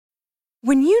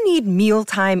When you need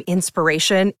mealtime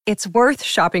inspiration, it's worth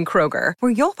shopping Kroger,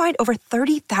 where you'll find over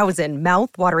 30,000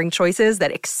 mouth-watering choices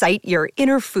that excite your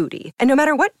inner foodie. And no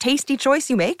matter what tasty choice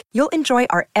you make, you'll enjoy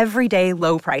our everyday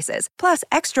low prices, plus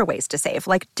extra ways to save,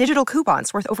 like digital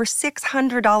coupons worth over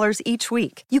 $600 each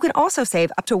week. You can also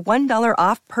save up to $1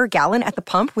 off per gallon at the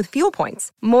pump with fuel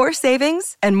points. More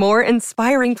savings and more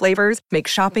inspiring flavors make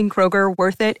shopping Kroger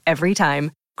worth it every time.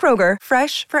 Kroger,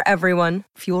 fresh for everyone.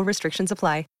 Fuel restrictions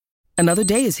apply. Another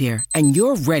day is here, and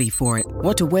you're ready for it.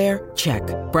 What to wear? Check.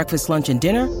 Breakfast, lunch, and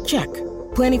dinner? Check.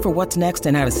 Planning for what's next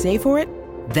and how to save for it?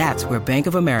 That's where Bank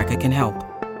of America can help.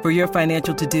 For your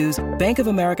financial to-dos, Bank of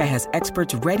America has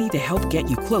experts ready to help get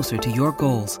you closer to your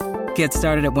goals. Get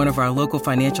started at one of our local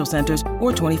financial centers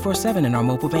or 24/7 in our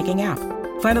mobile banking app.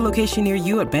 Find a location near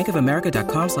you at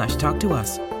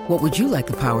bankofamerica.com/talktous. What would you like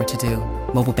the power to do?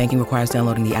 Mobile banking requires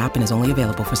downloading the app and is only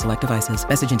available for select devices.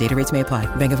 Message and data rates may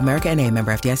apply. Bank of America N.A.,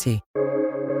 member FDIC.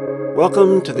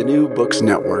 Welcome to the New Books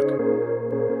Network.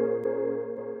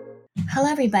 Hello,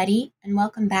 everybody, and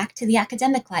welcome back to The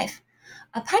Academic Life,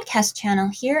 a podcast channel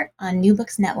here on New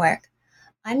Books Network.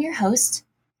 I'm your host,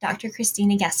 Dr.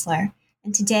 Christina Gessler,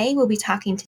 and today we'll be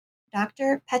talking to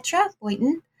Dr. Petra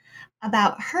Boyton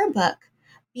about her book,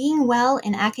 Being Well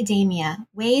in Academia,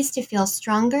 Ways to Feel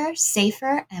Stronger,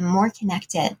 Safer, and More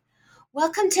Connected.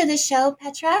 Welcome to the show,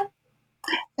 Petra.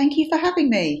 Thank you for having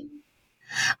me.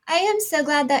 I am so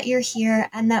glad that you're here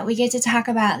and that we get to talk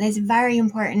about this very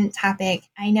important topic.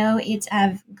 I know it's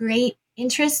of great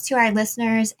interest to our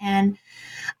listeners, and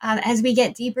as we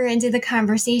get deeper into the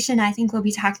conversation, I think we'll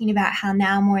be talking about how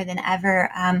now more than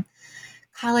ever,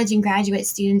 college and graduate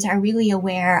students are really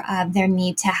aware of their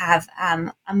need to have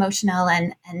emotional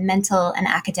and mental and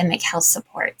academic health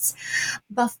supports.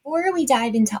 Before we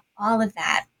dive into all of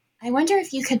that, I wonder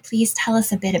if you could please tell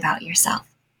us a bit about yourself.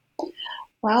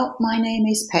 Well, my name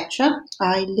is Petra.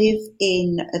 I live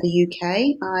in the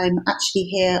UK. I'm actually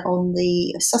here on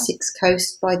the Sussex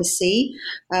coast by the sea,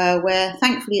 where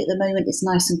thankfully at the moment it's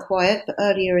nice and quiet, but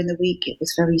earlier in the week it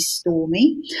was very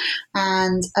stormy.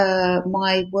 And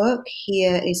my work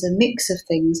here is a mix of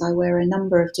things. I wear a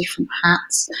number of different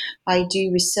hats. I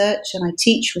do research and I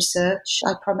teach research.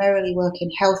 I primarily work in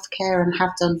healthcare and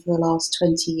have done for the last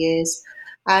 20 years.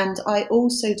 And I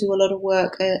also do a lot of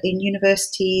work in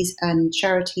universities and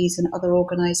charities and other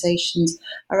organisations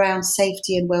around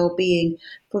safety and well-being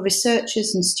for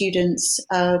researchers and students,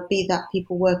 be that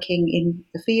people working in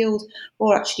the field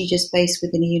or actually just based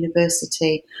within a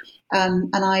university.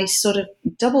 And I sort of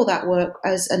double that work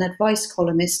as an advice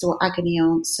columnist or agony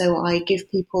aunt. So I give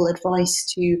people advice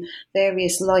to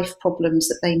various life problems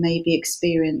that they may be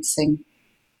experiencing.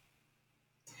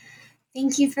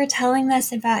 Thank you for telling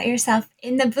us about yourself.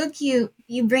 In the book, you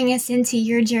bring us into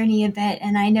your journey a bit.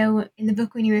 And I know in the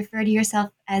book, when you refer to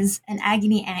yourself as an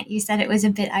agony aunt, you said it was a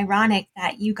bit ironic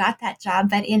that you got that job.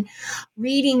 But in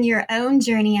reading your own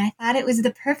journey, I thought it was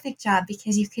the perfect job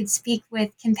because you could speak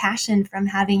with compassion from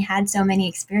having had so many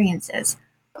experiences.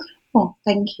 Oh,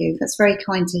 thank you. That's very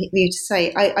kind of you to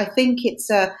say. I think it's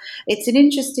an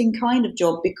interesting kind of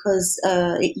job because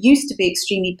it used to be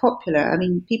extremely popular. I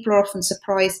mean, people are often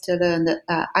surprised to learn that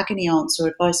agony aunts or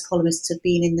advice columnists have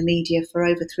been in the media for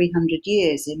over 300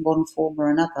 years in one form or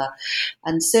another.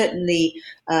 And certainly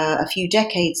a few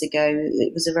decades ago,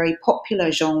 it was a very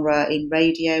popular genre in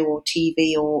radio or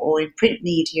TV or in print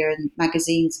media and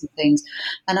magazines and things.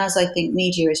 And as I think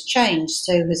media has changed,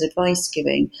 so has advice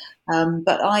giving.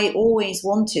 But I always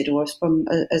wanted, or from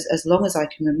as long as I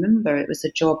can remember, it was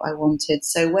a job I wanted.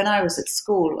 So when I was at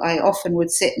school, I often would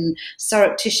sit and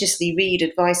surreptitiously read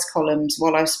advice columns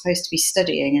while I was supposed to be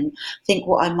studying and think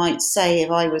what I might say if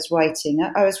I was writing.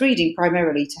 I was reading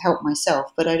primarily to help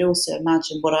myself, but I'd also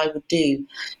imagine what I would do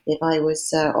if I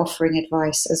was offering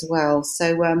advice as well.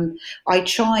 So I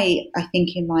try, I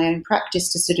think, in my own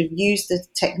practice to sort of use the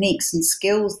techniques and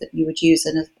skills that you would use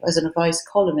as an advice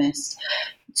columnist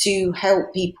to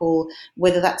help people,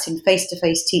 whether that's in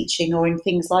face-to-face teaching or in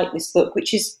things like this book,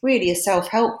 which is really a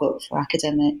self-help book for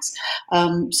academics.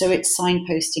 So it's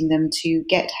signposting them to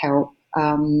get help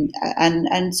and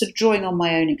sort of drawing on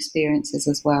my own experiences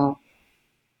as well.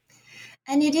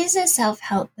 And it is a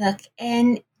self-help book,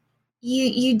 and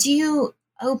you do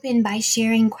open by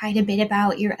sharing quite a bit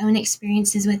about your own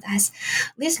experiences with us.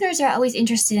 Listeners are always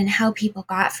interested in how people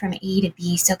got from A to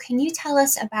B. So can you tell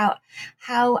us about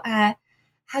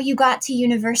how you got to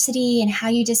university and how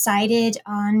you decided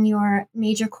on your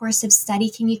major course of study?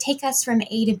 Can you take us from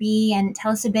A to B and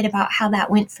tell us a bit about how that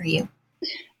went for you?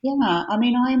 Yeah, I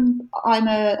mean, I'm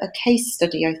a case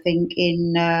study, I think,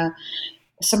 in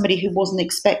somebody who wasn't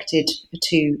expected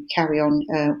to carry on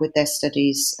with their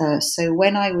studies. So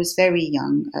when I was very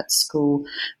young at school,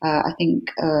 I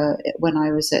think when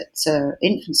I was at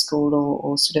infant school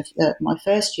or sort of my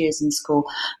first years in school,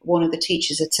 one of the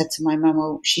teachers had said to my mum,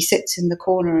 "Oh, she sits in the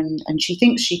corner and she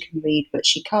thinks she can read, but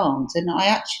she can't." And I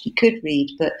actually could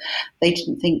read, but they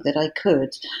didn't think that I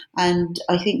could. And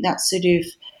I think that sort of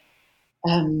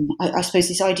I suppose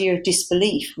this idea of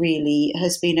disbelief really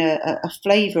has been a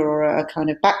flavour or a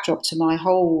kind of backdrop to my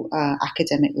whole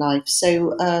academic life.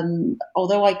 So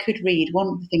although I could read, one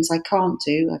of the things I can't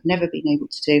do, I've never been able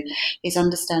to do, is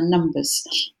understand numbers.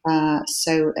 It's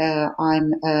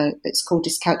called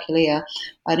dyscalculia,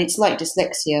 and it's like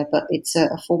dyslexia, but it's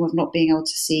a form of not being able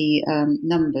to see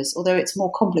numbers, although it's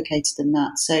more complicated than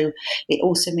that. So it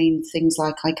also means things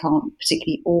like I can't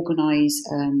particularly organise,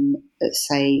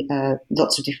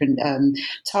 lots of different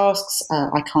tasks.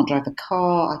 I can't drive a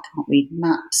car. I can't read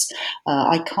maps.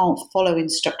 I can't follow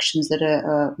instructions that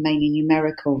are mainly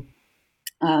numerical.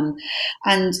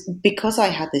 And because I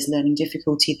had this learning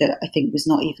difficulty that I think was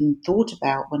not even thought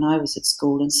about when I was at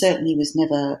school and certainly was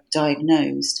never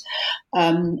diagnosed,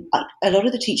 a lot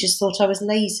of the teachers thought I was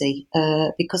lazy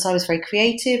because I was very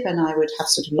creative and I would have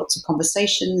sort of lots of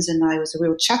conversations and I was a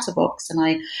real chatterbox and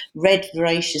I read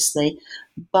voraciously.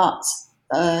 But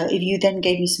if you then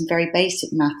gave me some very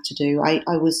basic math to do,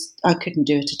 I couldn't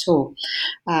do it at all.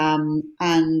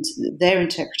 And their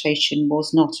interpretation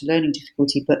was not a learning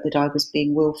difficulty, but that I was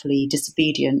being willfully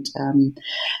disobedient.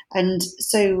 And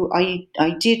so I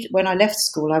did, when I left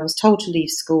school, I was told to leave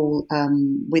school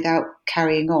without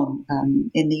carrying on.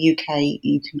 In the UK,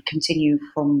 you can continue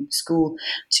from school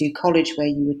to college where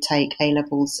you would take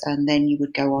A-levels and then you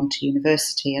would go on to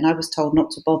university. And I was told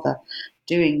not to bother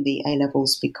doing the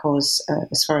A-levels because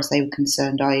as far as they were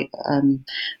concerned, I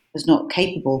was not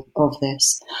capable of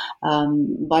this.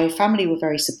 My family were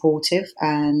very supportive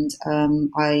and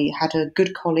I had a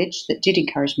good college that did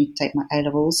encourage me to take my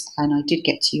A-levels and I did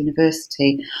get to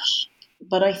university.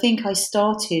 But I think I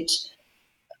started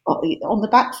on the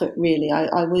back foot, really. I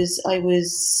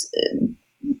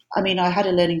had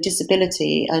a learning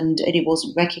disability and it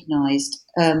wasn't recognised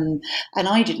and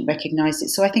I didn't recognise it.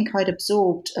 So I think I'd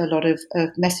absorbed a lot of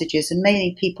messages and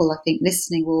many people, I think,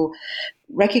 listening will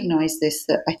recognise this,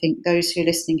 that I think those who are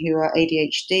listening who are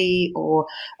ADHD or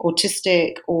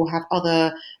autistic or have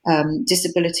other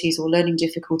disabilities or learning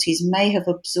difficulties may have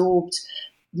absorbed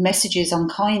messages,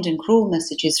 unkind and cruel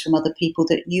messages from other people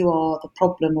that you are the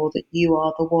problem or that you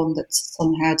are the one that's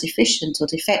somehow deficient or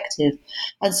defective.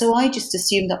 And so I just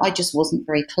assumed that I just wasn't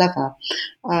very clever.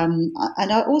 And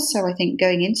I think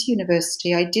going into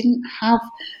university, I didn't have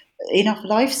enough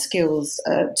life skills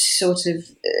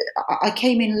I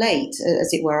came in late,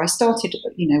 as it were. I started,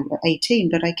 at 18,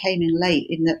 but I came in late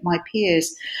in that my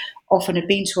peers often had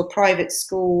been to a private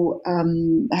school,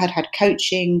 had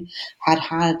coaching,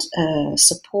 had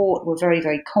support, were very,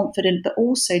 very confident, but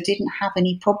also didn't have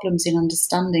any problems in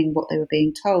understanding what they were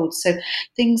being told. So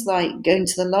things like going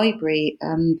to the library,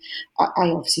 I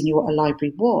obviously knew what a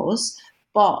library was,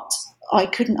 but I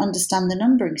couldn't understand the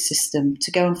numbering system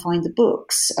to go and find the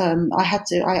books.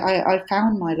 I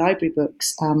found my library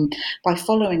books by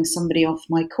following somebody off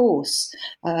my course.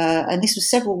 And this was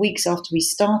several weeks after we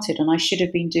started, and I should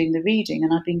have been doing the reading.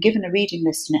 And I'd been given a reading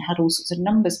list, and it had all sorts of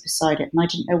numbers beside it, and I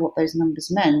didn't know what those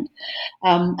numbers meant.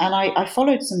 And I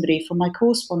followed somebody from my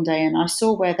course one day, and I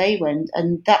saw where they went,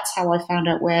 and that's how I found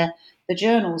out where the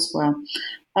journals were.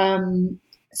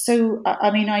 So,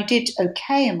 I did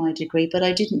okay in my degree, but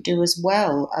I didn't do as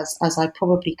well as I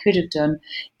probably could have done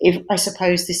if, I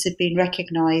suppose, this had been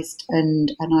recognised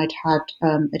and I'd had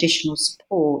additional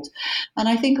support. And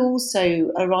I think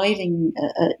also arriving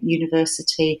at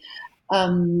university,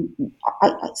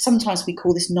 sometimes we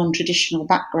call this non-traditional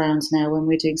backgrounds now when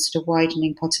we're doing sort of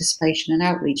widening participation and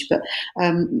outreach. But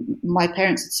my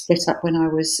parents had split up when I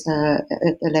was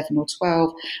 11 or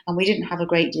 12, and we didn't have a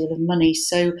great deal of money.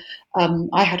 So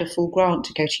I had a full grant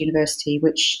to go to university,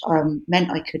 which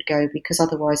meant I could go because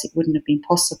otherwise it wouldn't have been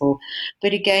possible.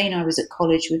 But again, I was at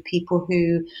college with people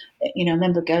who, I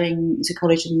remember going to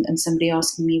college and somebody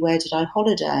asking me, where did I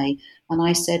holiday? And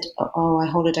I said, I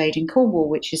holidayed in Cornwall,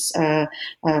 which is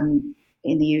in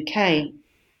the UK.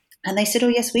 And they said, oh,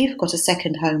 yes, we've got a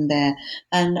second home there.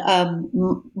 And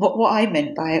what I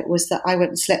meant by it was that I went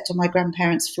and slept on my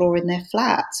grandparents' floor in their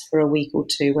flat for a week or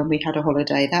two when we had a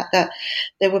holiday. That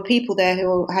there were people there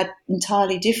who had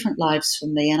entirely different lives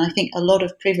from me. And I think a lot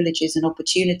of privileges and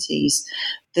opportunities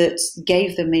that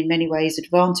gave them in many ways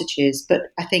advantages.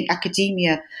 But I think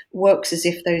academia works as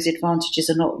if those advantages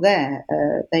are not there.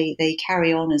 They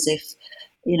carry on as if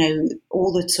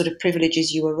all the sort of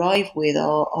privileges you arrive with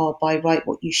are by right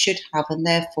what you should have, and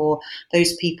therefore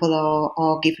those people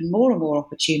are given more and more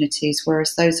opportunities,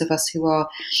 whereas those of us who are,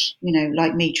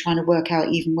 like me, trying to work out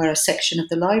even where a section of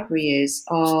the library is,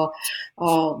 are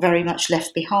very much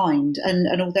left behind.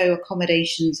 And although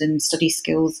accommodations and study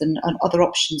skills and other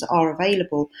options are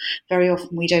available, very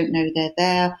often we don't know they're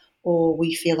there, or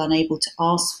we feel unable to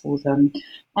ask for them.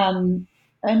 And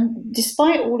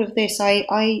despite all of this,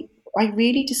 I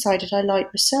really decided I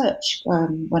liked research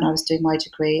when I was doing my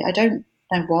degree. I don't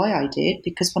know why I did,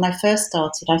 because when I first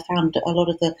started, I found a lot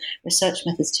of the research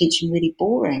methods teaching really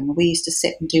boring. We used to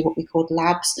sit and do what we called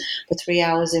labs for 3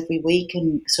 hours every week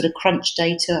and sort of crunch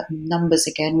data and numbers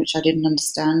again, which I didn't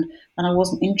understand, and I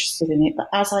wasn't interested in it. But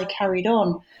as I carried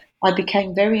on, I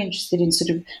became very interested in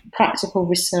sort of practical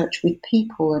research with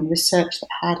people and research that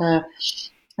had a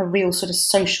real sort of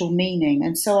social meaning.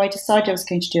 And so I decided I was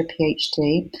going to do a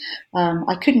PhD.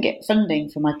 I couldn't get funding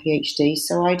for my PhD,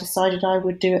 so I decided I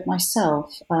would do it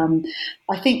myself.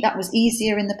 I think that was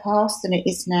easier in the past than it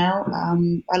is now.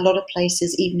 A lot of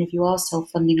places, even if you are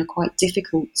self-funding, are quite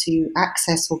difficult to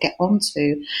access or get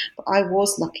onto. But I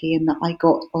was lucky in that I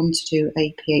got onto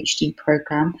a PhD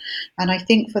program. And I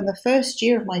think for the first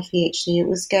year of my PhD, it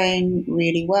was going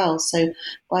really well. So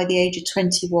by the age of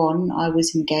 21, I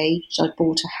was engaged. I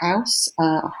bought a house.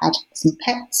 I had some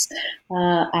pets.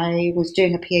 I was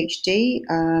doing a PhD.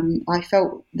 I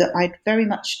felt that I'd very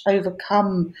much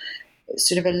overcome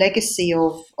sort of a legacy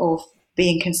of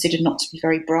being considered not to be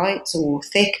very bright or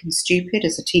thick and stupid,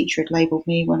 as a teacher had labelled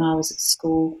me when I was at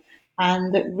school,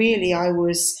 and that really I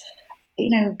was,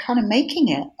 kind of making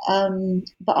it.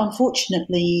 But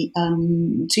unfortunately,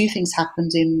 two things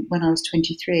happened when I was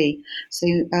 23. So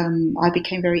I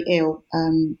became very ill.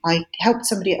 I helped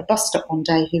somebody at a bus stop one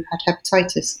day who had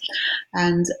hepatitis,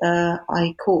 and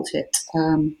I caught it.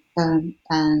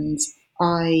 And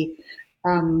I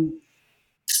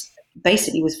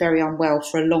basically was very unwell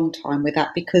for a long time with that,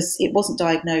 because it wasn't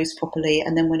diagnosed properly,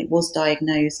 and then when it was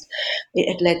diagnosed,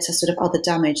 it had led to sort of other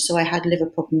damage. So I had liver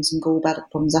problems and gallbladder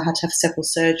problems. I had to have several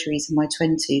surgeries in my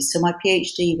 20s. So my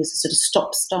PhD was a sort of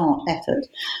stop-start effort.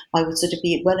 I would sort of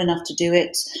be well enough to do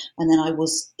it, and then I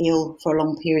was ill for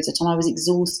long periods of time. I was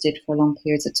exhausted for long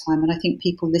periods of time, and I think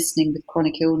people listening with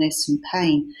chronic illness and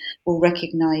pain will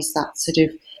recognise that sort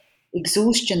of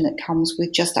exhaustion that comes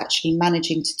with just actually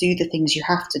managing to do the things you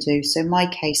have to do. So in my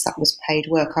case, that was paid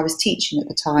work. I was teaching at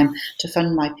the time to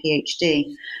fund my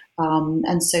PhD.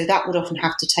 And so that would often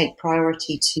have to take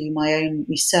priority to my own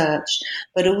research.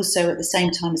 But also at the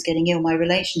same time as getting ill, my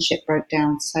relationship broke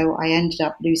down. So I ended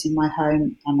up losing my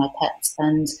home and my pets,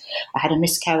 and I had a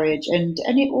miscarriage, and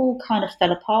it all kind of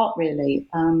fell apart, really.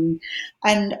 And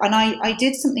I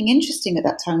did something interesting at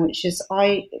that time, which is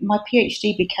my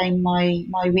PhD became my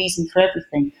reason for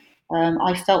everything.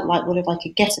 I felt like, well, if I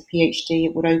could get a PhD,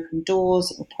 it would open doors,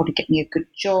 it would probably get me a good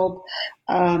job,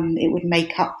 it would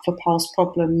make up for past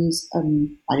problems.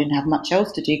 I didn't have much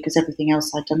else to do because everything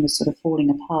else I'd done was sort of falling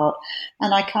apart.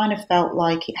 And I kind of felt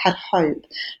like it had hope.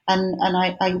 And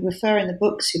I refer in the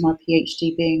book to my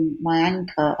PhD being my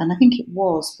anchor, and I think it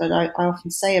was, but I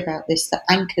often say about this that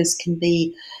anchors can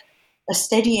be a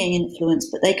steadying influence,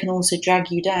 but they can also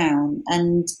drag you down.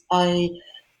 And I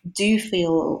do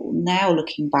feel now,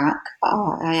 looking back,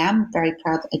 I am very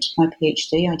proud that I did my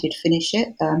PhD. I did finish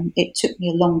it. It took me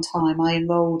a long time. I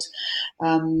enrolled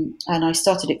and I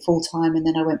started it full time, and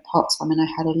then I went part time, and I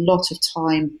had a lot of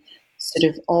time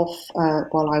sort of off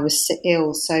while I was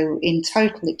ill. So in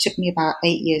total, it took me about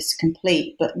 8 years to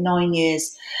complete, but 9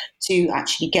 years to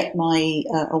actually get my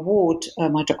award,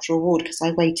 my doctoral award, because I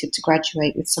waited to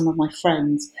graduate with some of my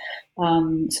friends.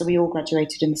 So we all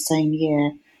graduated in the same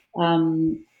year.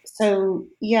 So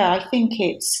yeah, I think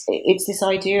it's this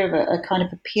idea of a kind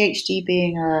of a PhD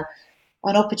being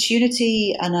an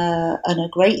opportunity and a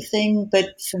great thing,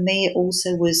 but for me it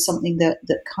also was something that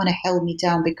kind of held me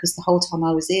down, because the whole time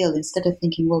I was ill, instead of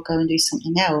thinking, well, go and do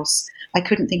something else, I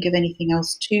couldn't think of anything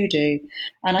else to do.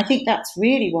 And I think that's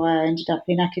really why I ended up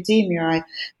in academia. I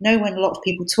know when a lot of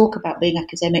people talk about being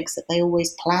academics that they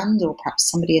always planned, or perhaps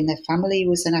somebody in their family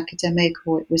was an academic,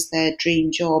 or it was their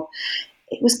dream job.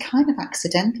 It was kind of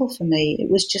accidental for me. It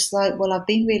was just like, well, I've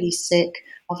been really sick.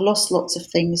 I've lost lots of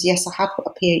things. Yes, I have got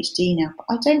a PhD now, but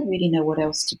I don't really know what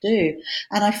else to do.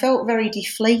 And I felt very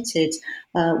deflated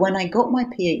when I got my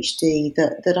PhD,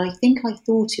 that I think I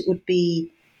thought it would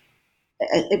be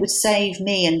it would save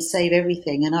me and save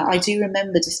everything. And I do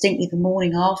remember distinctly the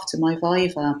morning after my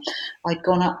Viva, I'd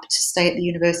gone up to stay at the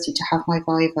university to have my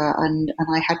Viva, and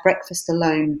I had breakfast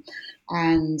alone.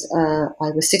 And I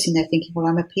was sitting there thinking, well,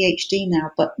 I'm a PhD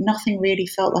now, but nothing really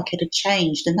felt like it had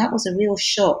changed. And that was a real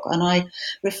shock. And I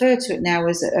refer to it now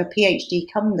as a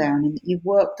PhD come down, and that you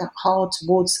work that hard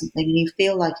towards something and you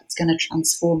feel like it's going to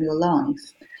transform your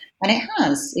life. And it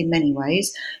has in many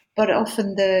ways, but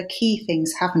often the key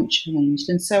things haven't changed.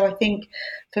 And so I think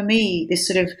for me, this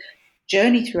sort of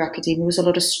journey through academia was a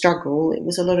lot of struggle. It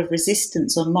was a lot of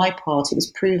resistance on my part. It was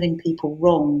proving people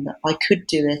wrong that I could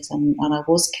do it, and I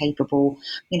was capable.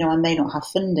 I may not have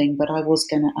funding, but I was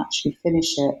going to actually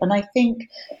finish it. And I think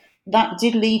that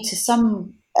did lead to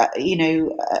some,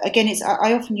 again,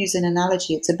 I often use an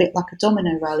analogy. It's a bit like a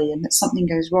domino rally, and that something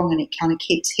goes wrong and it kind of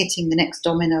keeps hitting the next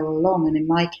domino along. And in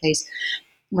my case,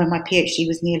 when my PhD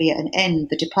was nearly at an end,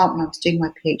 the department I was doing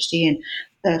my PhD in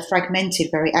fragmented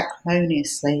very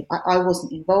acrimoniously. I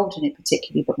wasn't involved in it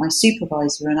particularly, but my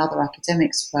supervisor and other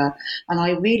academics were, and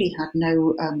I really had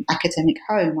no academic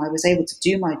home. I was able to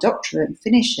do my doctorate and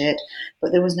finish it,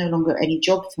 but there was no longer any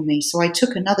job for me. So I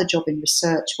took another job in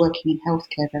research, working in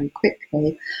healthcare very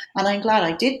quickly, and I'm glad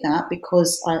I did that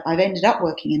because I've ended up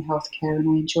working in healthcare and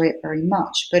I enjoy it very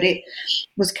much. But it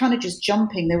was kind of just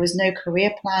jumping. There was no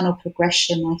career plan or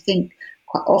progression. I think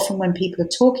quite often when people are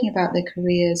talking about their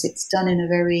careers, it's done in a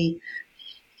very,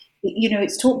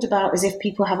 it's talked about as if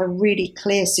people have a really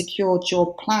clear, secure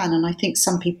job plan. And I think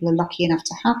some people are lucky enough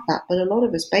to have that. But a lot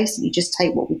of us basically just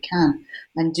take what we can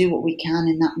and do what we can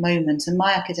in that moment. And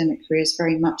my academic career has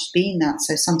very much been that.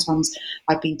 So sometimes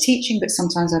I've been teaching, but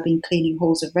sometimes I've been cleaning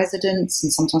halls of residence,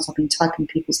 and sometimes I've been typing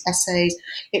people's essays.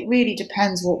 It really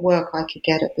depends what work I could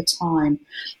get at the time.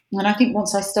 And I think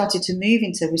once I started to move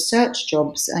into research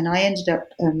jobs, and I ended up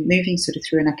moving sort of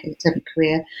through an academic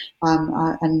career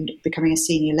and becoming a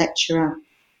senior lecturer,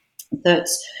 that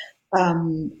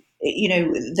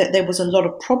that there was a lot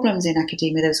of problems in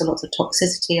academia. There was a lot of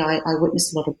toxicity. I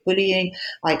witnessed a lot of bullying.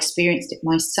 I experienced it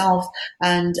myself.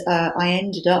 And I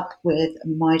ended up with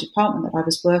my department that I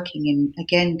was working in,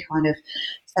 again, kind of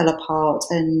fell apart.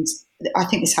 And I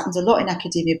think this happens a lot in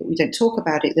academia, but we don't talk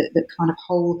about it, that kind of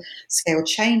whole scale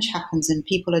change happens and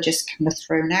people are just kind of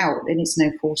thrown out, and it's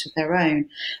no fault of their own.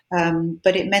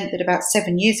 But it meant that about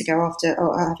 7 years ago, after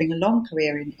having a long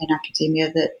career in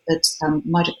academia, that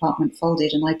my department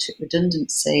folded and I took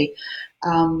redundancy.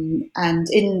 And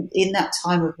in that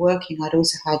time of working, I'd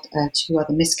also had 2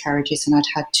 other miscarriages, and I'd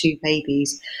had 2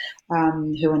 babies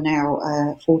who are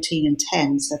now 14 and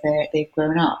 10, so they've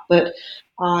grown up. But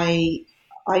I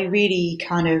really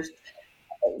kind of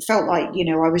felt like,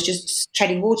 I was just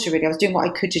treading water, really. I was doing what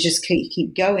I could to just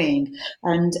keep going.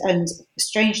 And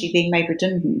strangely, being made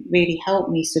redundant really helped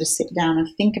me sort of sit down and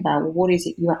think about, well, what is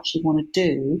it you actually want to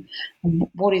do? And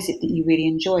what is it that you really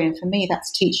enjoy? And for me,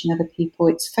 that's teaching other people.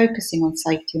 It's focusing on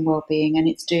safety and well-being, and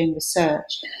it's doing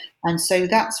research. And so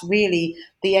that's really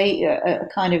a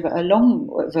kind of a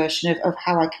long version of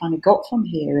how I kind of got from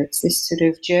here. It's this sort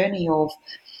of journey of,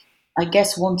 I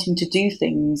guess, wanting to do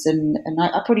things. And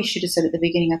I probably should have said at the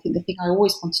beginning, I think the thing I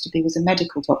always wanted to be was a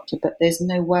medical doctor, but there's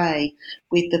no way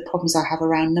with the problems I have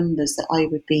around numbers that I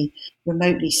would be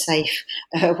remotely safe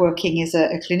working as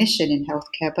a clinician in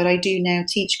healthcare. But I do now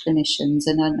teach clinicians,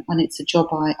 and it's a job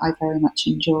I very much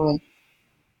enjoy.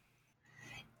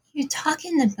 You talk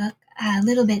in the book a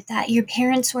little bit that your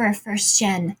parents were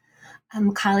first-gen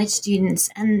college students,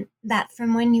 and that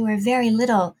from when you were very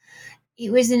little,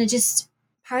 it was in just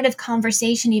part of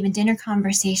conversation, even dinner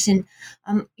conversation,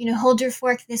 hold your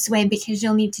fork this way because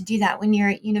you'll need to do that when you're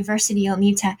at university. You'll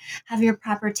need to have your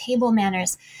proper table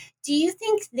manners. Do you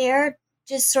think they're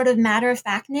just sort of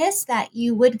matter-of-factness that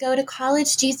you would go to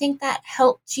college? Do you think that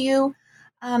helped you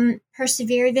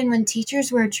persevere even when teachers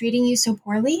were treating you so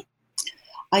poorly?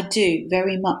 I do,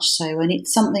 very much so. And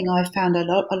it's something I've found a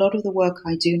lot of the work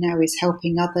I do now is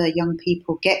helping other young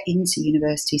people get into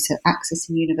university, so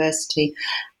accessing university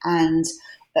and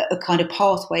kind of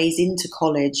pathways into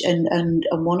college. And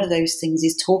one of those things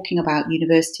is talking about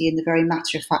university in the very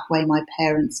matter-of-fact way my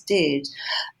parents did.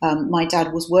 My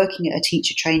dad was working at a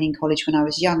teacher training college when I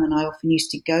was young, and I often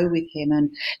used to go with him,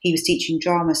 and he was teaching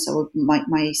drama, so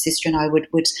my sister and I would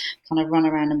kind of run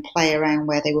around and play around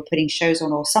where they were putting shows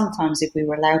on, or sometimes, if we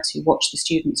were allowed to, watch the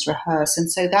students rehearse. And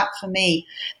so that, for me,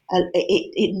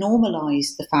 it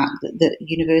normalised the fact that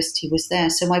university was there.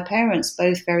 So my parents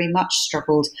both very much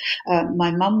struggled. My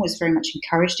mum was very much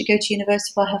encouraged to go to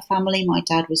university by her family. My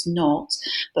dad was not,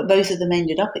 but both of them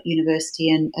ended up at university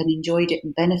and enjoyed it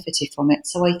and benefited from it.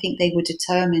 So I think they were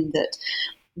determined that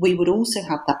we would also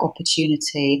have that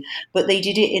opportunity. But they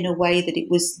did it in a way that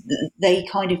they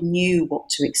kind of knew what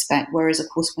to expect. Whereas, of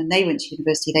course, when they went to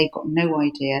university, they got no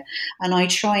idea. And I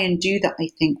try and do that, I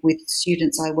think, with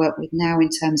students I work with now in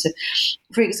terms of,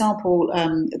 for example,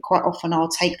 quite often I'll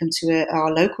take them to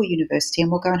our local university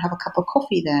and we'll go and have a cup of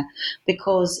coffee there,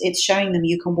 because it's showing them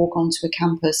you can walk onto a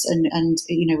campus and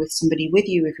with somebody with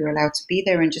you if you're allowed to be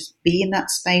there, and just be in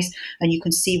that space, and you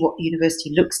can see what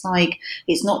university looks like.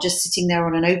 It's not just sitting there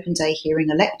on an open day hearing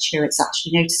a lecture. It's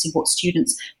actually noticing what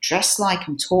students dress like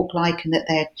and talk like, and that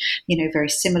they're very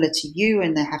similar to you,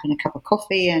 and they're having a cup of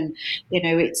coffee, and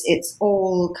it's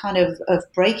all kind of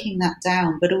breaking that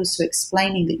down, but also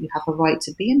explaining that you have a right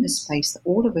to be in this space, that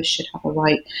all of us should have a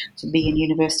right to be in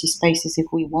university spaces if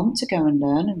we want to go and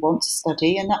learn and want to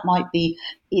study. And that might be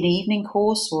an evening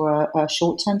course or a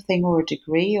short-term thing or a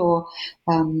degree or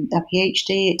a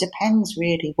PhD. It depends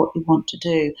really what you want to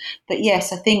do. But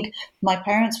yes, I think my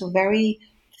parents were very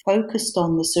focused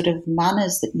on the sort of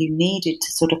manners that you needed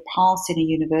to sort of pass in a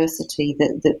university,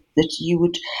 that you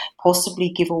would possibly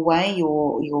give away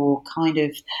your kind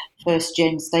of first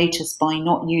gen status by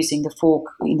not using the fork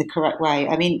in the correct way.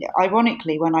 I mean,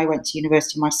 ironically, when I went to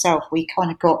university myself, we kind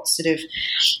of got sort of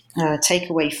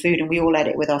takeaway food, and we all ate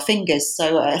it with our fingers.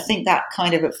 So I think that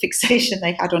kind of a fixation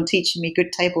they had on teaching me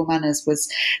good table manners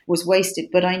was wasted.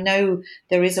 But I know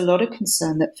there is a lot of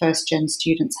concern that first gen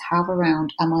students have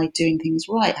around, am I doing things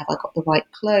right? Have I got the right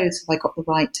clothes? Have I got the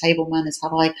right table manners?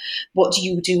 What do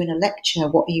you do in a lecture?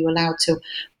 What are you allowed to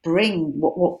bring?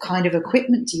 What kind of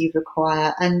equipment do you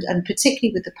require? And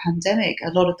particularly with the pandemic,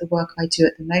 a lot of the work I do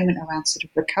at the moment around sort of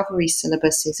recovery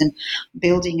syllabuses and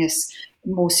building us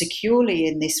more securely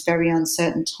in this very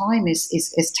uncertain time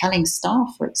is telling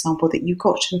staff, for example, that you've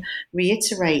got to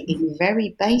reiterate in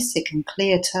very basic and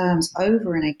clear terms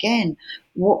over and again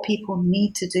what people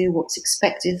need to do, what's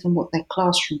expected of them, what their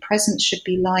classroom presence should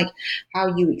be like,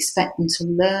 how you expect them to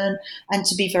learn, and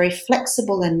to be very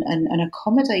flexible and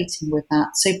accommodating with that,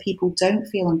 so people don't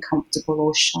feel uncomfortable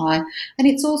or shy. And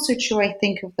it's also true, I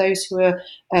think, of those who are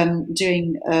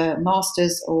doing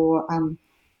masters or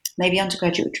maybe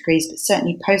undergraduate degrees, but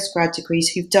certainly postgrad degrees,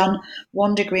 who've done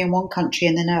one degree in one country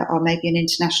and then are maybe an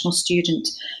international student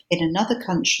in another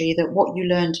country, that what you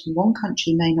learned in one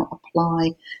country may not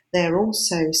apply there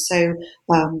also. So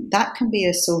that can be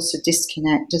a source of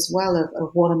disconnect as well,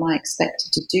 of what am I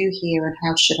expected to do here and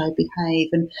how should I behave.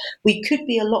 And we could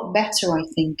be a lot better, I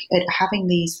think, at having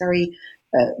these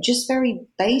just very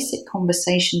basic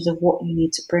conversations of what you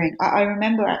need to bring. I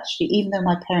remember actually, even though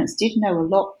my parents did know a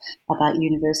lot about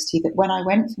university, that when I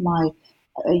went for my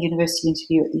university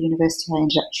interview at the university I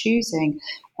ended up choosing,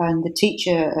 and the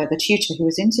tutor who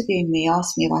was interviewing me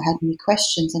asked me if I had any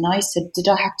questions, and I said, did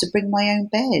I have to bring my own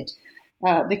bed?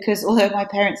 Because although my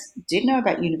parents did know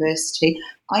about university,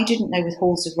 I didn't know with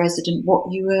halls of residence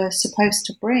what you were supposed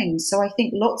to bring. So I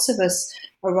think lots of us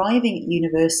arriving at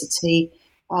university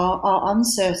are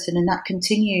uncertain, and that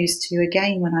continues to,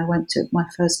 again, when I went to my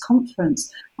first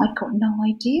conference, I'd got no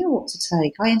idea what to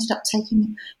take. I ended up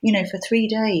taking, for 3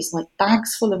 days, like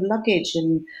bags full of luggage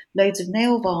and loads of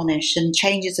nail varnish and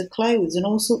changes of clothes and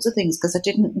all sorts of things, because I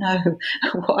didn't know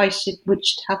what I should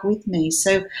have with me.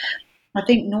 So I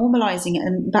think normalizing it,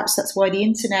 and perhaps that's why the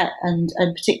internet and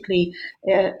particularly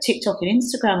TikTok and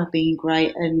Instagram have been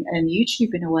great, and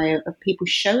YouTube in a way of people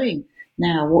showing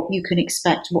now what you can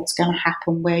expect, what's going to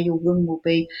happen, where your room will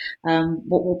be,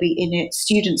 what will be in it.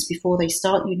 Students, before they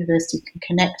start university, can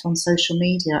connect on social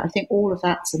media. I think all of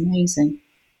that's amazing.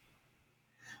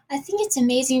 I think it's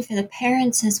amazing for the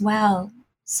parents as well,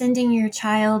 sending your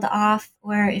child off,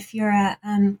 or if you're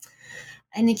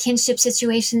in a kinship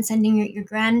situation, sending your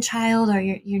grandchild or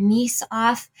your niece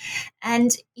off,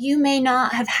 and you may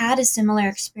not have had a similar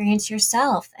experience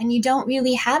yourself, and you don't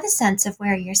really have a sense of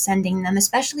where you're sending them,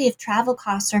 especially if travel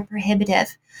costs are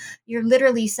prohibitive. You're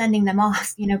literally sending them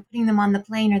off, putting them on the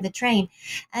plane or the train.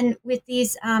 And with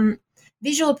these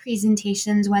visual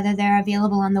presentations, whether they're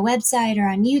available on the website or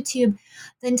on YouTube,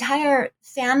 the entire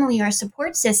family or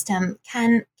support system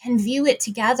can view it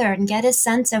together and get a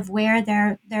sense of where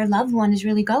their loved one is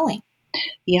really going.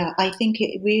 Yeah, I think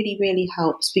it really, really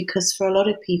helps, because for a lot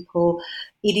of people,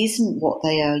 it isn't what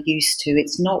they are used to.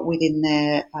 It's not within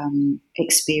their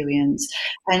experience.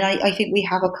 And I think we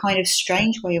have a kind of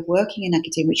strange way of working in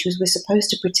academia, which is we're supposed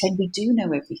to pretend we do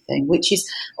know everything, which is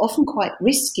often quite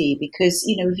risky, because,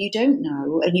 if you don't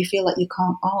know and you feel like you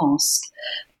can't ask,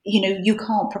 you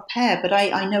can't prepare. But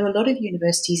I know a lot of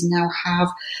universities now have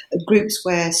groups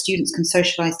where students can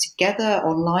socialize together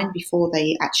online before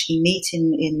they actually meet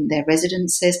in their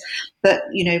residences. But,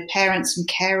 parents and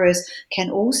carers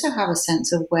can also have a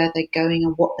sense of where they're going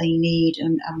and what they need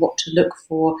and what to look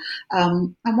for.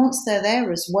 And once they're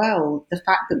there as well, the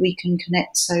fact that we can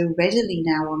connect so readily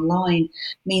now online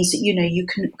means that, you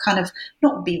can kind of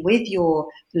not be with your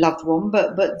loved one,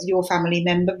 but your family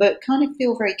member, but kind of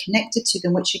feel very connected to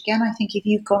them, which again, I think if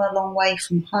you've gone a long way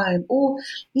from home, or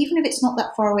even if it's not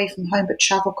that far away from home, but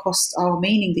travel costs are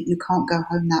meaning that you can't go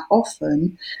home that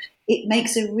often, it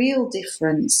makes a real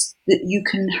difference that you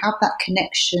can have that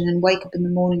connection and wake up in the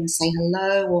morning and say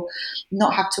hello, or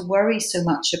not have to worry so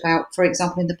much about, for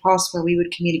example, in the past where we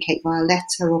would communicate via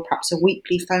letter or perhaps a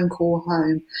weekly phone call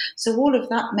home. So all of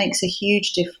that makes a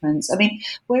huge difference. I mean,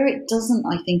 where it doesn't,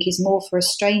 I think, is more for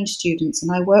estranged students.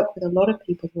 And I work with a lot of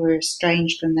people who are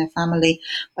estranged from their family.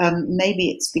 Maybe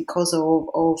it's because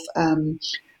of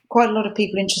quite a lot of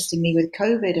people, interestingly, with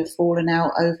COVID have fallen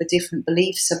out over different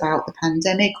beliefs about the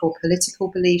pandemic or political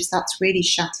beliefs. That's really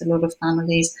shattered a lot of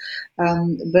families.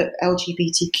 But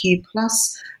LGBTQ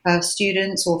plus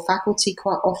students or faculty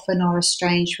quite often are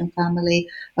estranged from family.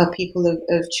 People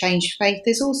have changed faith.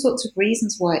 There's all sorts of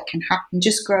reasons why it can happen,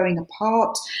 just growing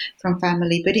apart from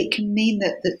family. But it can mean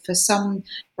that for some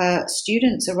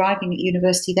students arriving at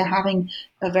university, they're having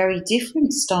a very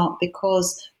different start,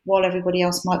 because while everybody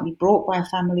else might be brought by a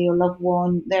family or loved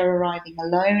one, they're arriving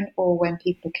alone, or when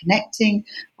people are connecting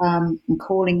and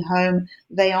calling home,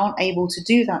 they aren't able to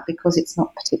do that because it's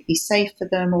not particularly safe for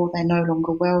them, or they're no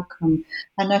longer welcome.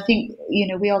 And I think,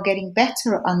 we are getting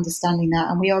better at understanding that,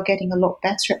 and we are getting a lot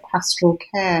better at pastoral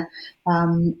care.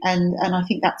 And I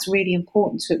think that's really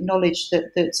important to acknowledge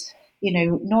that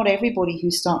not everybody who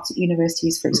starts at university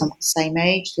is, for example, the same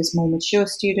age. There's more mature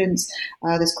students.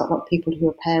 There's quite a lot of people who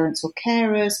are parents or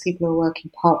carers, people who are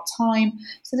working part-time.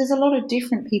 So there's a lot of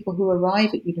different people who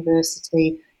arrive at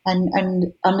university,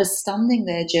 and understanding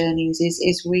their journeys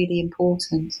is really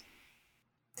important.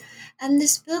 And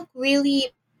this book really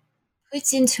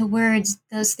puts into words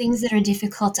those things that are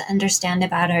difficult to understand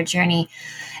about our journey.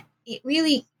 It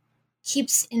really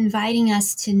keeps inviting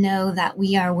us to know that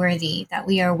we are worthy, that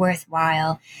we are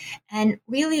worthwhile, and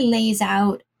really lays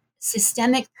out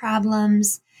systemic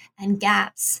problems and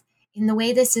gaps in the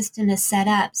way the system is set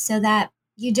up, so that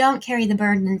you don't carry the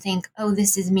burden and think, oh,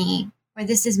 this is me, or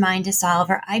this is mine to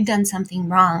solve, or I've done something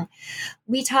wrong.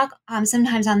 We talk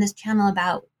sometimes on this channel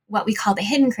about what we call the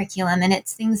hidden curriculum, and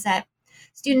it's things that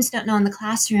students don't know in the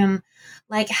classroom,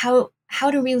 like how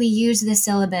to really use the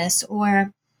syllabus,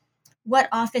 or what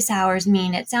office hours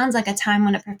mean. It sounds like a time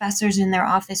when a professor's in their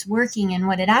office working, and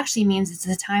what it actually means is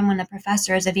a time when a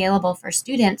professor is available for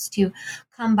students to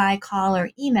come by, call, or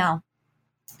email.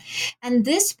 And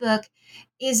this book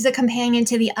is the companion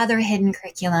to the other hidden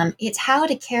curriculum. It's how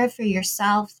to care for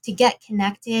yourself, to get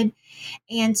connected,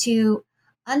 and to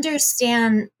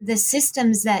understand the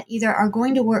systems that either are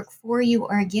going to work for you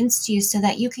or against you, so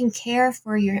that you can care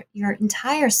for your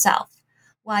entire self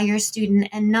while you're a student,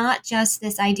 and not just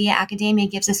this idea academia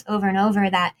gives us over and over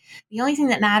that the only thing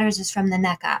that matters is from the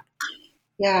neck up.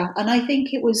 Yeah, and I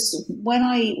think it was when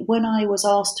I was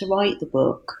asked to write the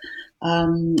book,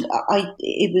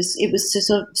 it was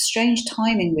sort of strange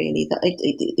timing, really, that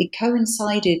it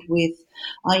coincided with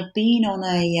I'd been on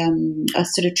a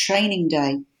sort of training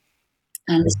day,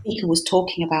 and the speaker was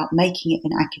talking about making it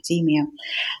in academia.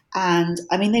 And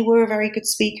I mean, they were a very good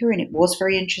speaker, and it was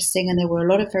very interesting, and there were a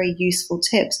lot of very useful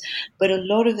tips. But a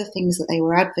lot of the things that they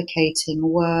were advocating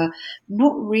were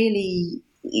not really,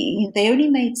 they only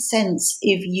made sense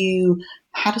if you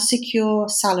had a secure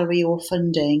salary or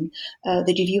funding, that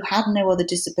if you had no other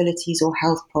disabilities or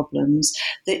health problems,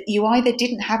 that you either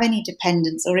didn't have any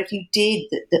dependents, or if you did,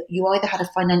 that you either had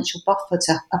a financial buffer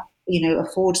to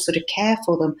afford sort of care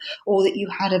for them, or that you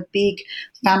had a big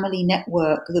family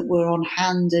network that were on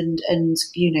hand and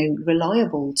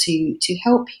reliable to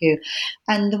help you.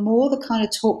 And the more the kind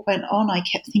of talk went on, I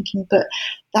kept thinking, but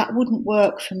that wouldn't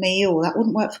work for me, or that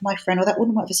wouldn't work for my friend, or that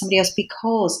wouldn't work for somebody else,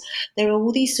 because there are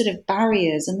all these sort of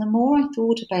barriers. And the more I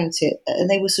thought about it, and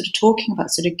they were sort of talking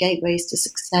about sort of gateways to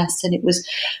success, and it was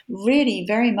really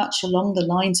very much along the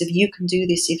lines of, you can do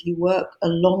this if you work a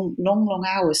long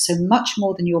hours, so much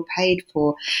more than you're paid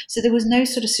for. So there was no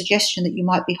sort of suggestion that you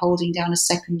might be holding down a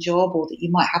second job, or that you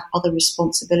might have other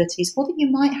responsibilities, or that you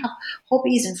might have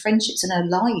hobbies and friendships and a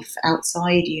life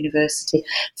outside university.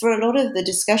 For a lot of the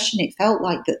discussion, it felt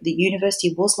like that the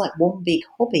university was like one big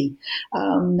hobby.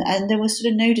 And there was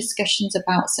sort of no discussions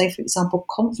about, say, for example,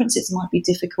 conferences might be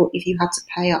difficult if you had to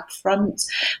pay up front,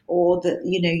 or that,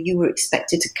 you were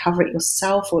expected to cover it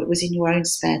yourself, or it was in your own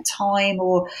spare time,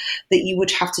 or that you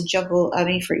would have to juggle. I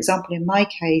mean, for example, in my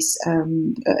case,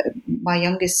 my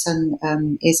youngest son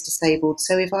is disabled.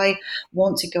 So if I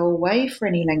want to go away for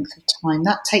any length of time,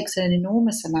 that takes an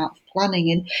enormous amount of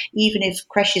planning. And even if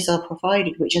creches are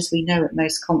provided, which, as we know, at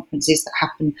most conferences that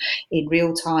happen in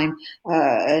real time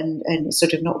and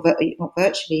sort of not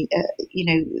virtually,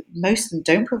 most of them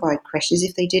don't provide creches.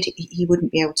 If they did, he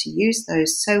wouldn't be able to use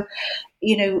those. So,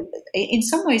 in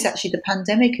some ways, actually, the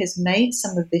pandemic has made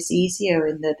some of this easier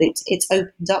in that it's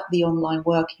opened up the online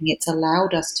working. It's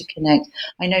allowed us to connect.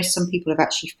 I know some people have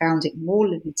actually found it more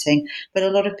limiting, but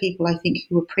a lot of people, I think,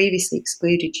 who were previously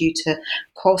excluded due to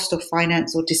cost or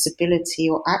finance or disability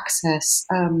or access,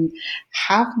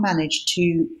 have managed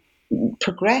to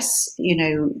progress,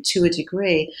 to a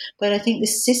degree. But I think the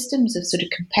systems of sort of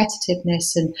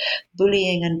competitiveness and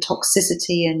bullying and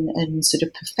toxicity and sort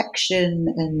of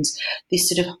perfection and this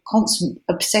sort of constant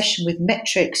obsession with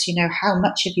metrics, how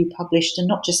much have you published, and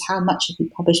not just how much have you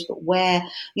published, but where,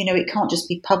 it can't just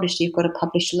be published, you've got to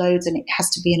publish loads and it has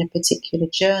to be in a particular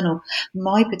journal.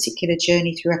 My particular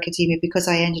journey through academia, because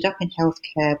I ended up in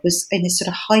healthcare, was in this sort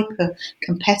of hyper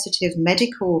competitive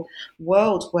medical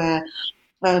world where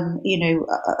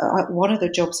one of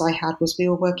the jobs I had was we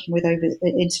were working with over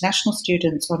international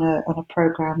students on a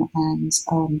program, and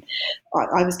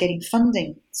I was getting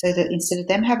funding so that instead of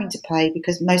them having to pay,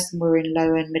 because most of them were in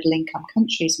low and middle income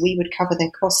countries, we would cover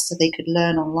their costs so they could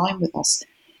learn online with us.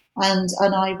 And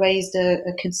I raised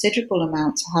a considerable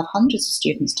amount to have hundreds of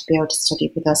students to be able to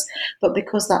study with us. But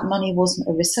because that money wasn't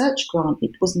a research grant,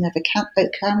 it wasn't ever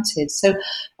counted. So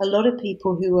a lot of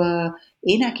people who are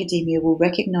in academia will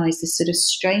recognize this sort of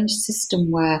strange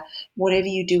system where whatever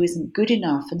you do isn't good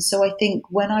enough. And so I think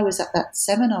when I was at that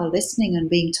seminar listening and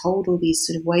being told all these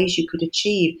sort of ways you could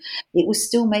achieve, it was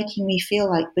still making me feel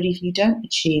like, but if you don't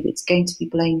achieve, it's going to be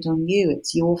blamed on you.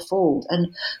 It's your fault.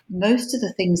 And most of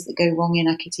the things that go wrong in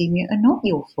academia are not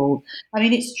your fault. I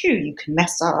mean, it's true, you can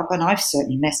mess up, and I've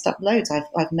certainly messed up loads.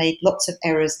 I've made lots of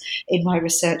errors in my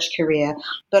research career,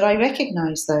 but I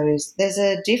recognize those. There's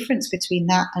a difference between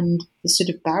that and the sort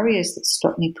of barriers that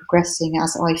stop me progressing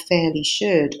as I fairly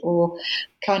should, or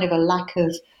kind of a lack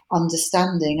of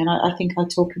understanding. And I think I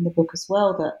talk in the book as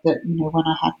well that when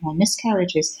I had my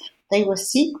miscarriages, they were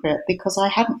secret because I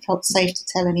hadn't felt safe to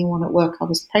tell anyone at work I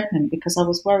was pregnant, because I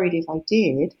was worried if I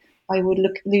did, I would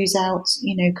lose out,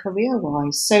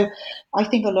 career-wise. So I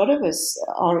think a lot of us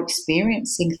are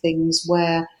experiencing things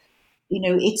where,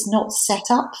 it's not set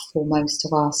up for most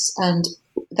of us. And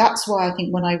that's why I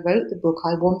think when I wrote the book,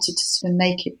 I wanted to sort of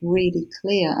make it really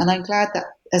clear. And I'm glad that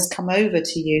has come over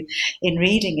to you in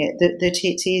reading it, that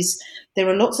it is, there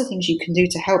are lots of things you can do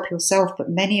to help yourself, but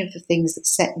many of the things that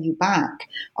set you back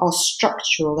are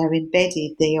structural, they're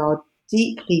embedded, they are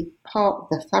deeply part of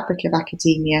the fabric of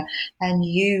academia, and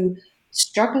you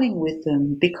struggling with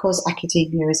them because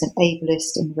academia is an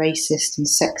ableist and racist and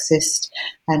sexist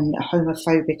and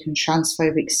homophobic and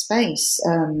transphobic space,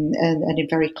 and a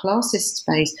very classist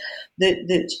space,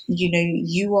 that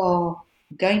you are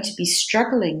going to be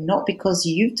struggling, not because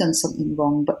you've done something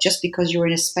wrong, but just because you're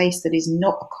in a space that is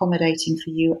not accommodating for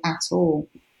you at all.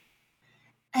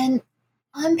 And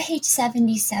on page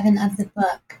 77 of the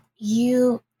book,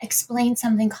 you explain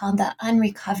something called the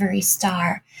unrecovery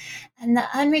star. And the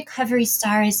unrecovery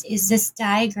star is this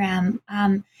diagram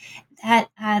that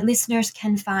listeners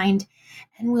can find,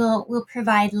 and we'll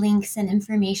provide links and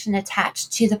information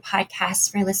attached to the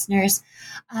podcast for listeners.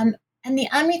 And the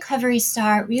unrecovery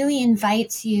star really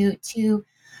invites you to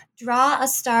draw a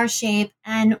star shape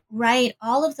and write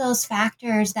all of those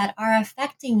factors that are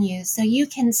affecting you, so you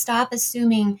can stop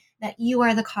assuming that you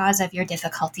are the cause of your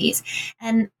difficulties.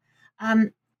 And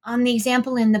on the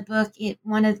example in the book,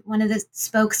 one of the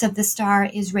spokes of the star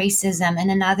is racism, and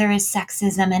another is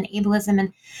sexism and ableism,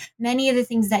 and many of the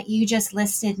things that you just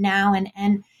listed now.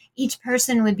 And each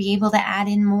person would be able to add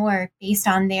in more based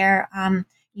on their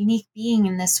unique being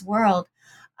in this world.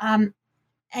 And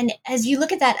as you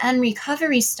look at that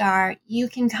unrecovery star, you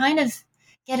can kind of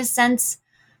get a sense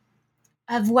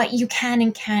of what you can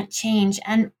and can't change.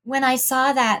 And when I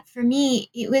saw that, for me,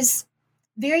 it was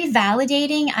very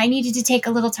validating. I needed to take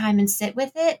a little time and sit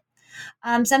with it.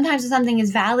 Sometimes when something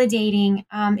is validating,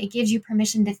 it gives you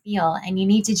permission to feel, and you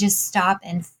need to just stop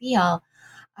and feel.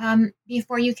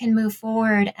 before you can move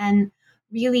forward and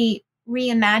really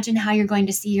reimagine how you're going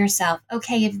to see yourself.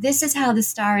 Okay, if this is how the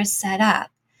star is set up,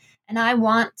 and I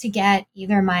want to get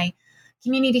either my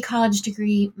community college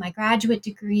degree, my graduate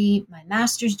degree, my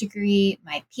master's degree,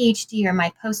 my PhD, or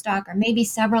my postdoc, or maybe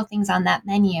several things on that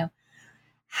menu,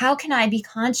 how can I be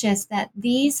conscious that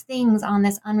these things on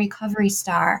this unrecovery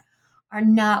star are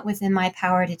not within my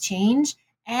power to change?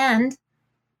 And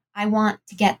I want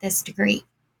to get this degree.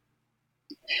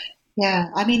 Yeah,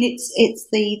 I mean, it's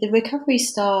the recovery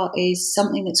star is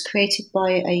something that's created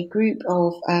by a group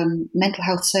of mental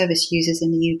health service users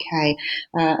in the UK,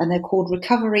 and they're called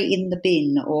Recovery in the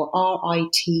Bin, or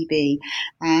RITB,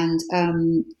 and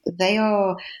they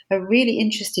are a really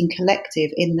interesting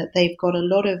collective in that they've got a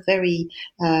lot of very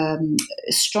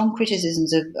strong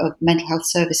criticisms of mental health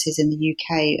services in the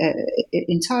UK,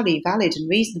 entirely valid and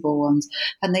reasonable ones,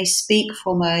 and they speak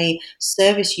from a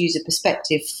service user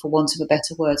perspective, for want of a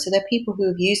better word. So they're people who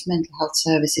have used mental health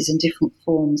services in different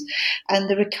forms. And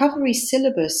the recovery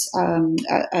syllabus,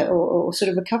 or sort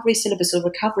of recovery syllabus or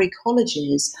recovery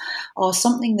colleges, are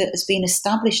something that has been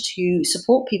established to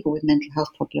support people with mental health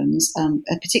problems,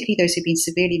 particularly those who've been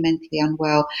severely mentally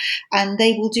unwell. And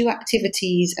they will do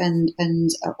activities and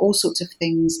all sorts of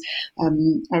things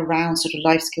around sort of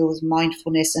life skills,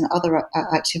 mindfulness, and other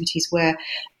activities where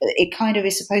it kind of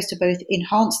is supposed to both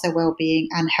enhance their well-being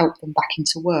and help them back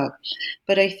into work.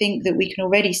 But I think that we can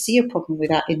already see a problem with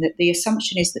that, in that the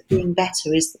assumption is that being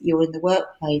better is that you're in the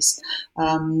workplace,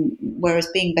 whereas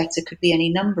being better could be any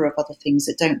number of other things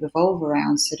that don't revolve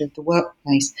around sort of the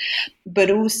workplace.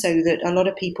 But also that a lot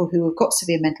of people who have got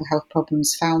severe mental health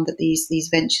problems found that these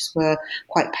ventures were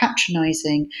quite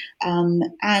patronising,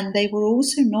 and they were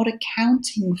also not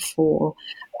accounting for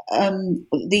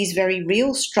these very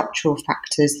real structural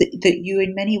factors that you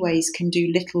in many ways can do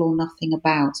little or nothing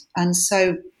about. And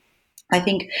so I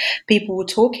think people were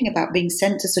talking about being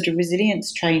sent to sort of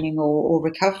resilience training or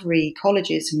recovery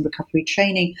colleges and recovery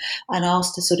training, and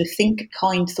asked to sort of think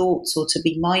kind thoughts, or to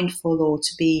be mindful, or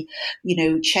to be,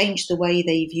 change the way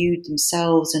they viewed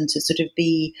themselves, and to sort of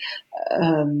be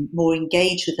more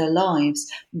engaged with their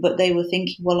lives. But they were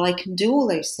thinking, well, I can do all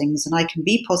those things, and I can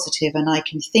be positive, and I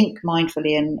can think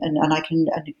mindfully, and I can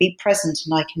be present,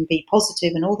 and I can be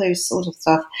positive, and all those sort of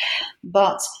stuff.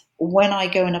 But when I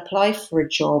go and apply for a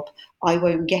job, I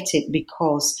won't get it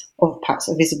because of perhaps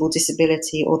a visible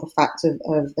disability, or the fact of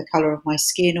the colour of my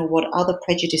skin, or what other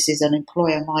prejudices an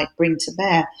employer might bring to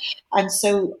bear. And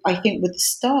so I think with the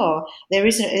star,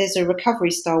 there's a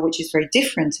recovery star which is very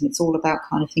different, and it's all about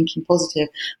kind of thinking positive.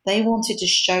 They wanted to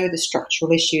show the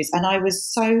structural issues, and I was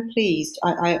so pleased.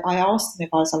 I asked them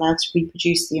if I was allowed to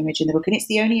reproduce the image in the book, and it's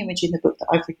the only image in the book that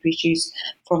I've reproduced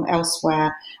from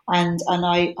elsewhere. And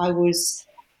I was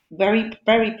very,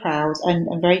 very proud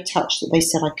and very touched that they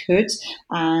said I could,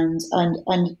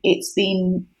 and it's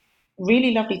been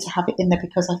really lovely to have it in there,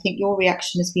 because I think your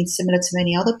reaction has been similar to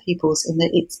many other people's, in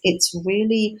that it's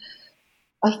really,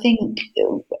 I think,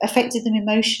 affected them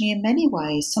emotionally in many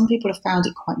ways. Some people have found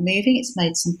it quite moving. It's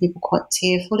made some people quite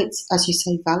tearful. It's, as you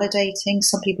say, validating.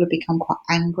 Some people have become quite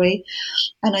angry.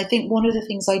 And I think one of the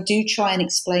things I do try and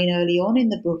explain early on in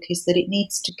the book is that it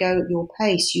needs to go at your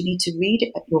pace. You need to read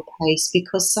it at your pace,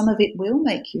 because some of it will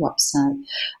make you upset.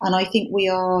 And I think we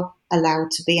are allowed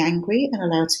to be angry and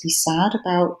allowed to be sad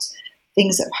about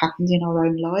things that have happened in our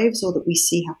own lives, or that we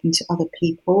see happen to other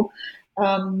people.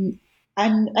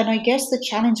 And I guess the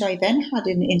challenge I then had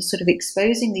in sort of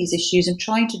exposing these issues and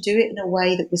trying to do it in a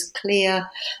way that was clear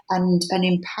and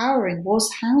empowering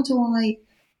was, how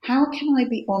can I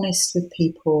be honest with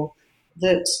people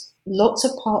that lots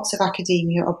of parts of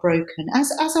academia are broken,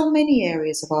 as are many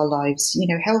areas of our lives.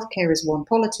 Healthcare is one,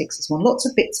 politics is one, lots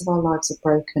of bits of our lives are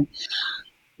broken.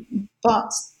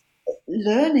 But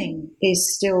learning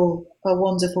is still a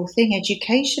wonderful thing.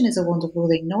 Education is a wonderful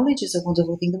thing. Knowledge is a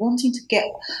wonderful thing. The wanting to get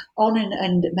on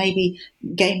and maybe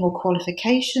gain more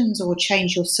qualifications, or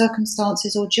change your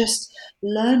circumstances, or just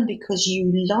learn because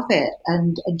you love it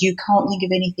and you can't think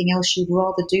of anything else you'd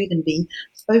rather do than be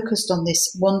focused on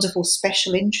this wonderful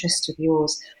special interest of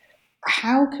yours.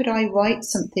 How could I write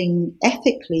something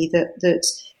ethically that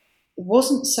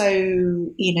wasn't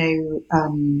so,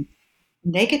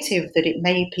 negative that it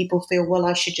made people feel, well,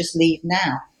 I should just leave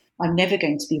now, I'm never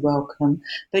going to be welcome,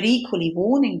 but equally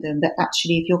warning them that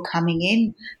actually, if you're coming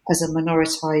in as a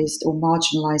minoritized or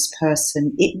marginalized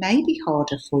person, it may be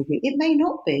harder for you. It may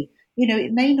not be,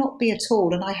 it may not be at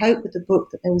all. And I hope with the book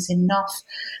that there was enough,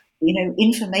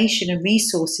 information and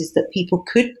resources that people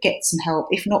could get some help,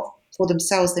 if not for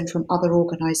themselves, then from other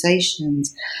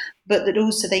organizations, but that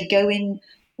also they go in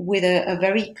with a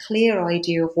very clear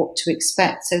idea of what to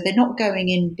expect. So they're not going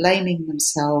in blaming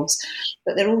themselves,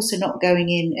 but they're also not going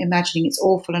in imagining it's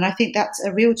awful. And I think that's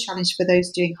a real challenge for those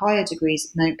doing higher degrees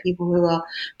at the moment, people who are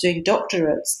doing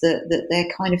doctorates, that they're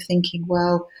kind of thinking,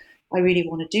 well, I really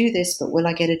want to do this, but will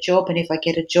I get a job? And if I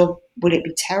get a job, will it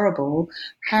be terrible?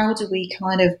 How do we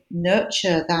kind of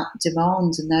nurture that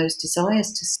demand and those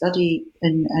desires to study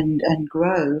and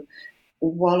grow,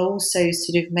 while also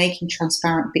sort of making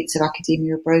transparent bits of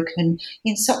academia broken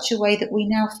in such a way that we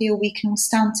now feel we can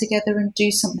stand together and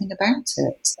do something about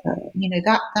it?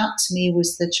 That to me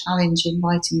was the challenge in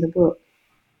writing the book.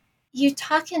 You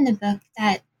talk in the book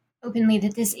that openly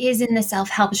that this is in the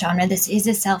self-help genre. This is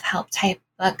a self-help type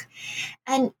book.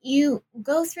 And you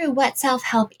go through what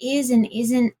self-help is and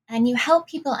isn't, and you help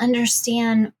people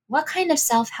understand what kind of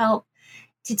self-help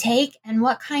to take and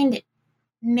what kind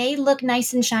may look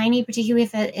nice and shiny, particularly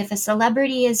if a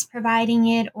celebrity is providing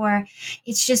it, or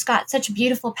it's just got such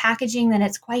beautiful packaging that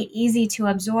it's quite easy to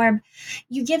absorb.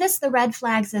 You give us the red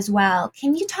flags as well.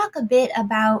 Can you talk a bit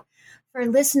about, for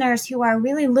listeners who are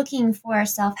really looking for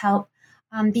self-help,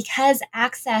 because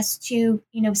access to,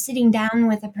 sitting down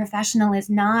with a professional is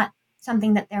not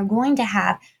something that they're going to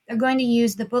have. They're going to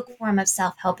use the book form of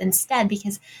self-help instead,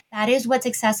 because that is what's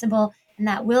accessible and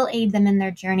that will aid them in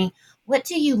their journey. What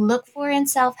do you look for in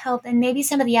self-help, and maybe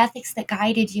some of the ethics that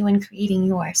guided you in creating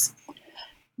yours?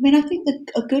 I mean, I think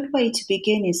that a good way to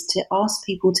begin is to ask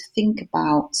people to think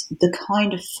about the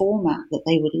kind of format that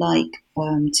they would like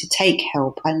to take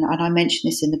help. And I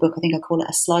mentioned this in the book. I think I call it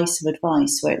a slice of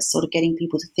advice, where it's sort of getting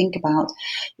people to think about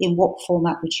in what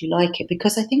format would you like it.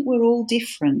 Because I think we're all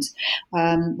different.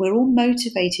 We're all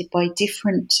motivated by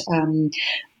different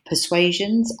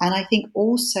persuasions, and I think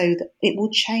also that it will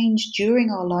change during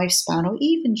our lifespan or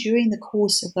even during the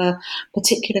course of a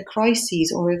particular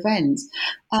crisis or event.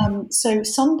 So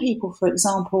some people, for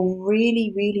example,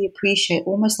 really, really appreciate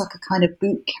almost like a kind of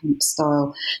boot camp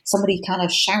style, somebody kind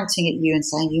of shouting at you and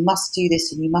saying, you must do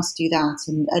this and you must do that,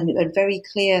 and very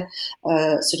clear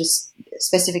sort of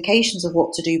specifications of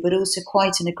what to do, but also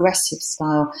quite an aggressive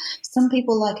style. Some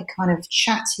people like a kind of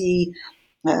chatty,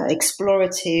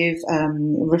 explorative,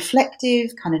 reflective,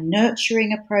 kind of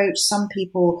nurturing approach. Some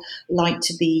people like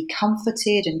to be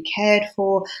comforted and cared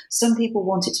for. Some people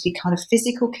want it to be kind of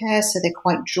physical care, so they're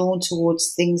quite drawn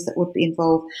towards things that would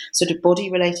involve sort of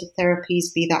body-related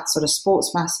therapies, be that sort of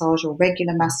sports massage or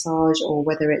regular massage, or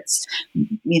whether it's,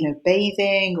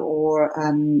 bathing or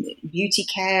beauty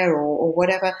care or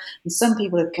whatever. And some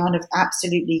people have kind of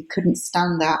absolutely couldn't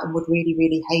stand that and would really,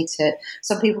 really hate it.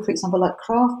 Some people, for example, like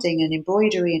crafting and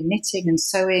embroidery and knitting and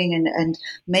sewing and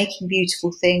making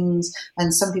beautiful things,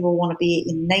 and some people want to be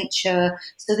in nature.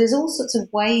 So there's all sorts of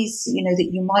ways, that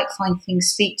you might find things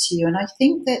speak to you. And I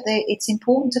think that it's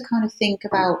important to kind of think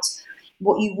about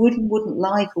what you would and wouldn't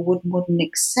like or would and wouldn't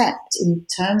accept in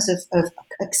terms of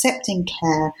accepting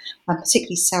care, and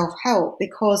particularly self-help,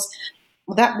 because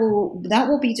that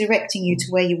will be directing you to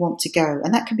where you want to go.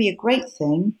 And that can be a great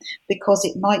thing, because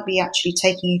it might be actually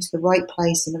taking you to the right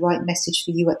place and the right message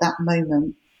for you at that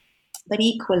moment. But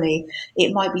equally,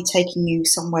 it might be taking you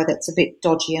somewhere that's a bit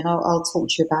dodgy, and I'll talk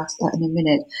to you about that in a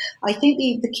minute. I think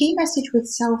the key message with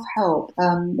self-help,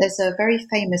 there's a very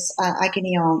famous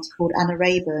agony aunt called Anna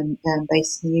Rayburn,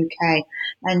 based in the UK,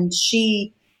 and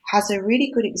she has a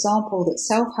really good example that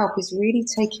self-help is really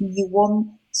taking you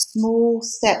one small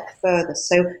step further.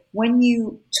 So when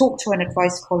you talk to an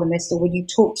advice columnist, or when you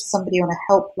talk to somebody on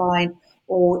a helpline,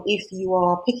 or if you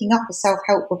are picking up a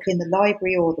self-help book in the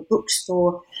library or the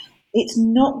bookstore, it's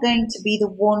not going to be the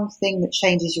one thing that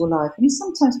changes your life. I mean,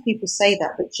 sometimes people say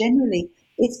that, but generally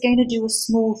it's going to do a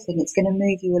small thing. It's going to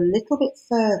move you a little bit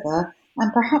further.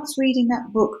 And perhaps reading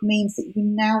that book means that you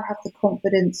now have the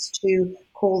confidence to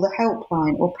call the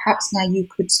helpline, or perhaps now you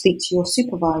could speak to your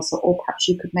supervisor, or perhaps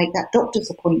you could make that doctor's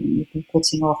appointment you've been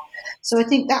putting off. So I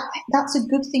think that's a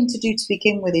good thing to do to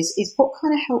begin with, is what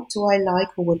kind of help do I like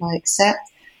or would I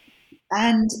accept?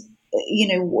 And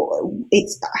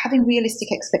it's having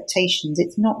realistic expectations.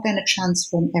 It's not going to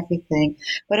transform everything.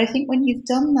 But I think when you've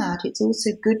done that, it's also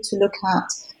good to look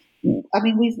at, I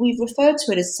mean, we've referred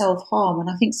to it as self-harm. And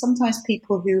I think sometimes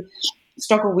people who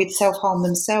struggle with self-harm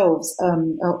themselves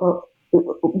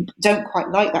don't quite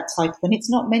like that title. And it's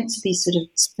not meant to be sort of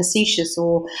facetious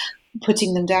or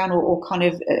putting them down or kind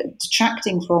of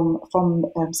detracting from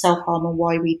self-harm and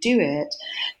why we do it.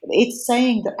 It's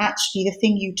saying that actually the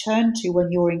thing you turn to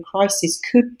when you're in crisis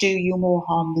could do you more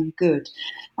harm than good.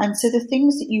 And so the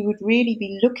things that you would really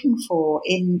be looking for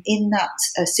in that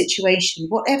situation,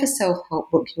 whatever self-help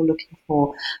book you're looking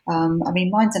for, I mean,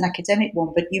 mine's an academic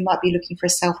one, but you might be looking for a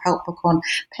self-help book on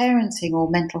parenting or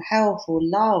mental health or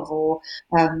love or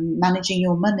managing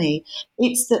your money.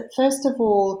 It's that, first of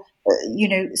all,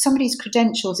 somebody's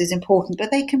credentials is important, but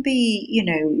they can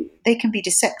be, they can be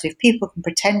deceptive. People can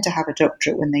pretend to have a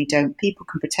doctorate when they don't. People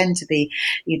can pretend to be,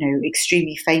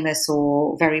 extremely famous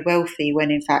or very wealthy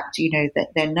when in fact, that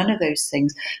they're none of those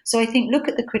things. So I think look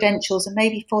at the credentials and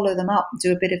maybe follow them up,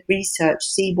 do a bit of research,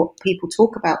 see what people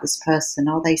talk about this person.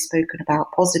 Are they spoken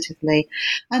about positively?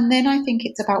 And then I think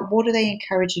it's about what are they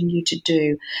encouraging you to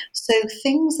do? So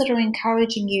things that are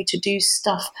encouraging you to do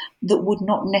stuff that would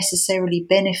not necessarily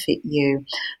benefit you.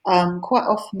 Quite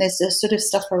often there's a sort of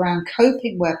stuff around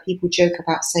coping where people joke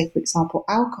about, say, for example,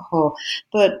 alcohol.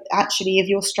 But actually, if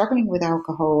you're struggling with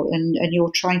alcohol and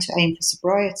you're trying to aim for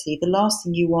sobriety, the last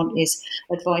thing you want is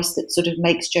advice that sort of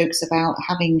makes jokes about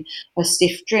having a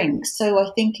stiff drink. So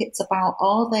I think it's about,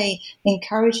 are they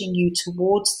encouraging you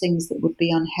towards things that would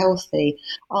be unhealthy?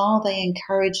 Are they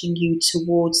encouraging you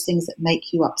towards things that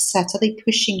make you upset? Are they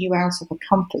pushing you out of a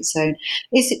comfort zone?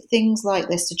 Is it things like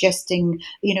they're suggesting,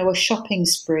 a shopping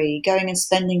spree, going and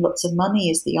spending lots of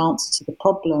money is the answer to the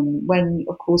problem, when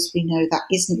of course we know that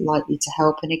isn't likely to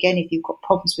help. And again, if you've got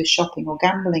problems with shopping or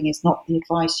gambling, is not the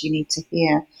advice you need to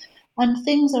hear. And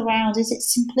things around, is it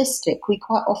simplistic? We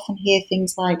quite often hear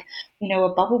things like, a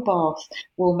bubble bath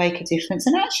will make a difference.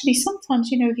 And actually, sometimes,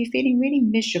 if you're feeling really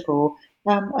miserable,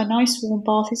 a nice warm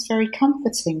bath is very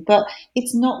comforting, but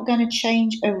it's not going to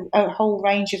change a whole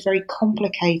range of very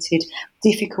complicated,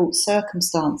 difficult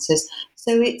circumstances.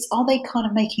 So are they kind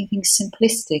of making things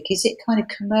simplistic? Is it kind of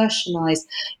commercialized?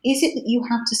 Is it that you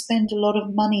have to spend a lot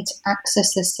of money to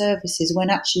access their services when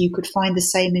actually you could find the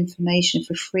same information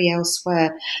for free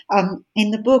elsewhere? In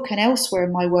the book and elsewhere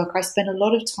in my work, I spend a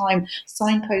lot of time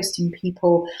signposting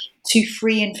people to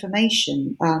free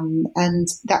information. And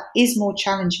that is more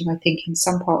challenging, I think, in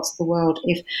some parts of the world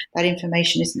if that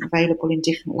information isn't available in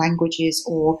different languages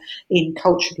or in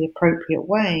culturally appropriate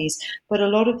ways. But a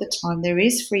lot of the time there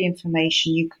is free information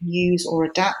you can use or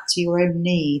adapt to your own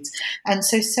needs. And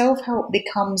so self-help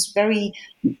becomes very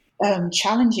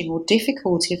challenging or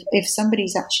difficult if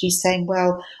somebody's actually saying,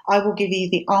 well, I will give you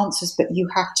the answers, but you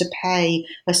have to pay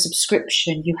a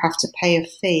subscription, you have to pay a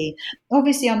fee.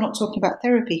 Obviously, I'm not talking about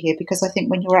therapy here, because I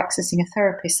think when you're accessing a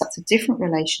therapist, that's a different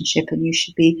relationship and you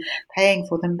should be paying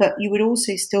for them. But you would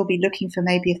also still be looking for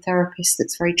maybe a therapist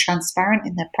that's very transparent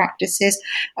in their practices,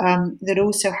 that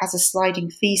also has a sliding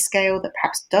fee scale, that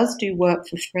perhaps does do work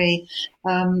for free,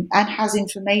 and has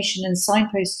information and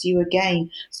signposts you again.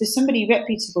 So somebody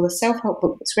reputable, a self-help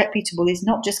book that's reputable, is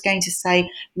not just going to say,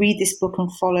 read this book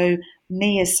and follow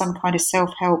me as some kind of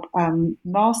self-help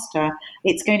master.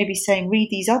 It's going to be saying, read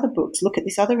these other books, look at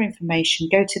this other information,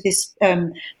 go to this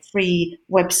free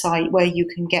website where you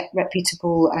can get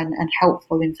reputable and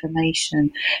helpful information.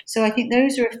 So I think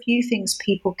those are a few things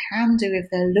people can do if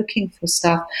they're looking for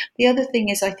stuff. The other thing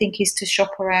is, I think, is to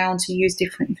shop around, to use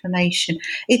different information.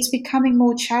 It's becoming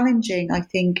more challenging, I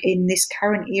think, in this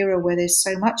current era where there's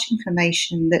so much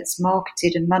information that's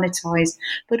marketed and monetized,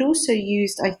 but also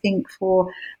used, I think,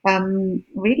 for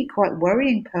really quite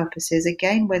worrying purposes,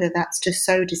 again, whether that's to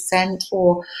sow dissent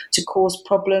or to cause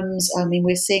problems. I mean,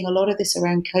 we're seeing a lot of this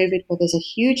around COVID, where there's a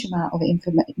huge amount of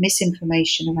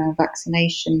misinformation around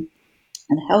vaccination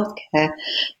and healthcare,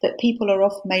 that people are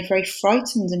often made very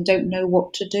frightened and don't know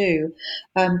what to do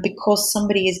because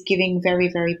somebody is giving very,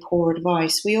 very poor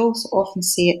advice. We also often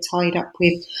see it tied up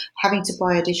with having to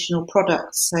buy additional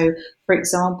products. So, for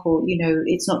example,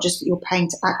 it's not just that you're paying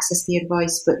to access the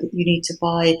advice, but that you need to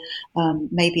buy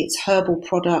maybe it's herbal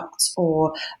products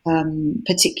or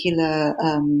particular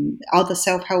other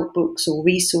self-help books or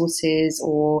resources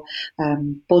or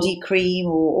body cream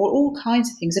or all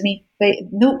kinds of things. I mean,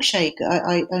 milkshake.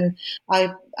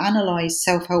 I analyze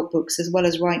self-help books as well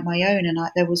as write my own, and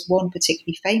there was one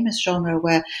particularly famous genre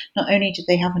where not only did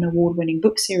they have an award-winning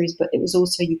book series, but it was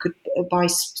also you could buy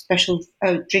special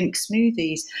drink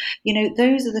smoothies.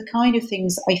 Those are the kind of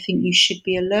things I think you should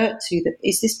be alert to. That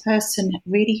is this person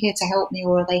really here to help me,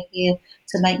 or are they here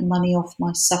to make money off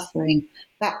my suffering?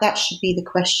 That should be the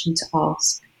question to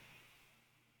ask.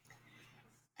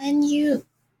 And you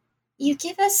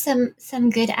give us some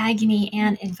good agony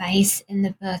and advice in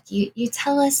the book. You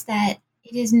tell us that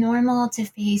it is normal to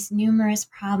face numerous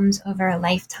problems over a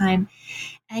lifetime,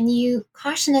 and you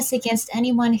caution us against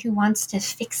anyone who wants to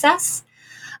fix us.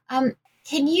 Um,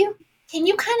 can you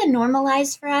kind of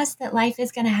normalize for us that life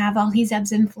is going to have all these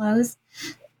ebbs and flows?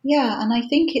 Yeah, and I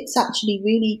think it's actually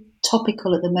really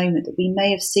topical at the moment that we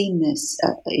may have seen this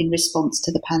in response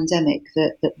to the pandemic,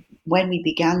 that when we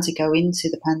began to go into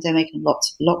the pandemic and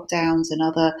lots of lockdowns and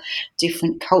other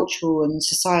different cultural and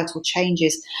societal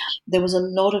changes, there was a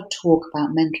lot of talk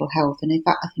about mental health. And in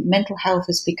fact, I think mental health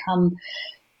has become,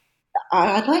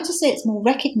 I'd like to say it's more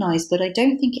recognized, but I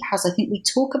don't think it has. I think we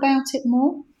talk about it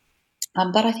more.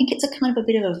 But I think it's a kind of a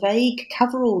bit of a vague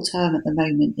coverall term at the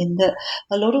moment, in that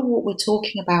a lot of what we're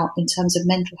talking about in terms of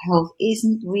mental health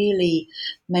isn't really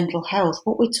mental health.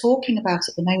 What we're talking about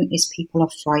at the moment is people are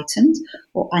frightened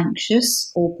or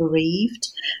anxious or bereaved.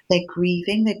 They're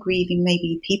grieving. They're grieving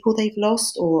maybe people they've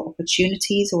lost or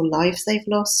opportunities or lives they've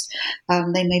lost.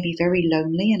 They may be very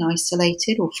lonely and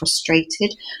isolated or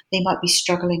frustrated. They might be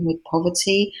struggling with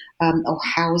poverty or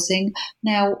housing.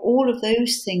 Now, all of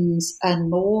those things and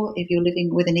more, if you're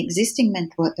living with an existing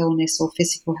mental illness or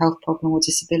physical health problem or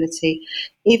disability,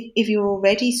 if you're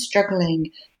already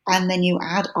struggling and then you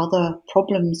add other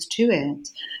problems to it,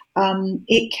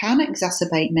 it can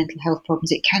exacerbate mental health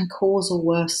problems. It can cause or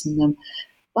worsen them.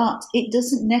 But it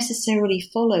doesn't necessarily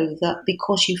follow that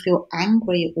because you feel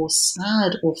angry or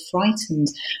sad or frightened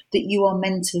that you are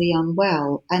mentally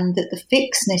unwell, and that the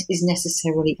fix is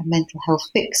necessarily a mental health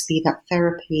fix, be that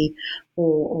therapy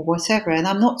or whatever. And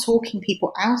I'm not talking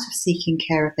people out of seeking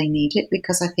care if they need it,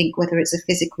 because I think whether it's a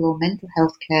physical or mental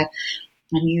health care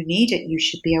and you need it, you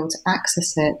should be able to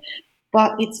access it.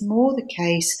 But it's more the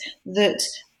case that,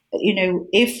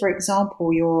 if, for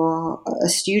example, you're a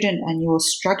student and you're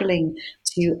struggling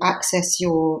to access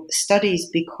your studies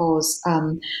because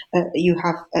you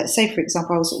have, say, for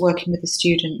example, I was working with a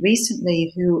student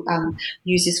recently who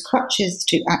uses crutches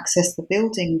to access the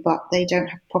building, but they don't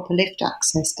have proper lift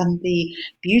access. And the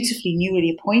beautifully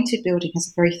newly appointed building has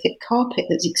a very thick carpet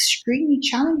that's extremely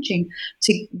challenging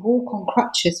to walk on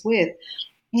crutches with.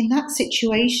 In that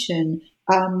situation,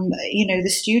 the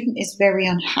student is very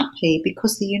unhappy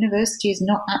because the university is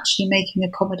not actually making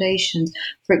accommodations,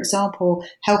 for example,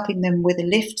 helping them with a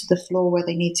lift to the floor where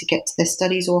they need to get to their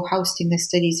studies, or hosting their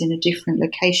studies in a different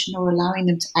location, or allowing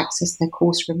them to access their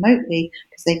course remotely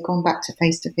because they've gone back to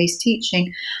face-to-face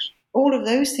teaching. All of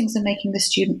those things are making the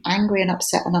student angry and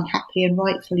upset and unhappy, and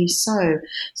rightfully so.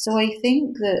 So I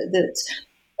think that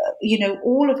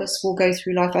all of us will go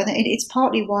through life. And it's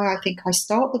partly why I think I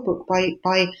start the book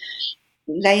by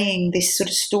laying this sort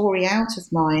of story out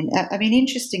of mine. I mean,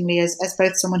 interestingly, as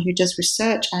both someone who does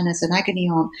research and as an agony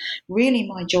aunt, really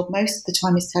my job most of the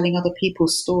time is telling other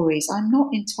people's stories. I'm not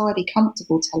entirely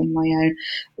comfortable telling my own,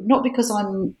 not because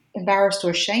I'm embarrassed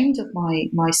or ashamed of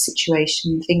my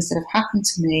situation, things that have happened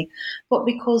to me, but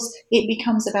because it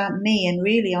becomes about me, and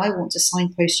really I want to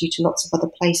signpost you to lots of other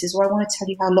places where I want to tell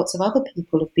you how lots of other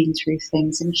people have been through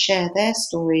things and share their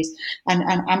stories and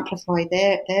amplify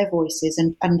their voices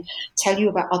and tell you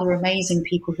about other amazing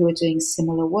people who are doing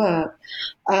similar work.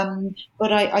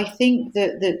 But I think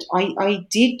that I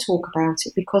did talk about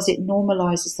it because it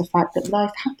normalizes the fact that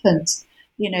life happens.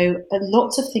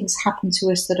 Lots of things happen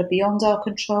to us that are beyond our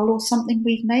control, or something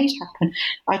we've made happen.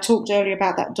 I talked earlier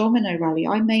about that domino rally.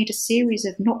 I made a series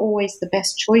of not always the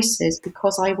best choices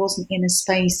because I wasn't in a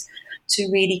space to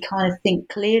really kind of think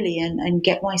clearly and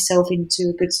get myself into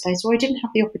a good space, or I didn't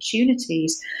have the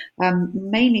opportunities.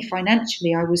 Mainly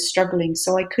financially, I was struggling,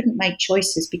 so I couldn't make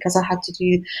choices because I had to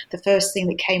do the first thing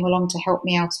that came along to help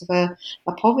me out of a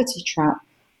poverty trap.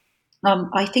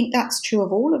 I think that's true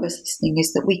of all of us listening,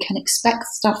 is that we can expect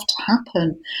stuff to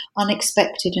happen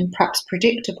unexpected and perhaps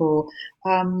predictable.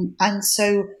 And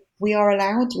so we are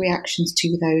allowed reactions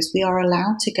to those. We are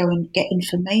allowed to go and get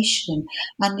information.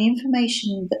 And the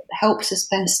information that helps us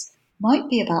best might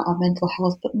be about our mental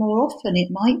health, but more often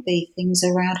it might be things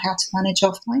around how to manage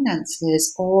our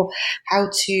finances, or how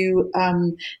to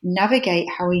navigate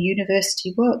how a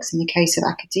university works in the case of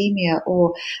academia,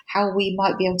 or how we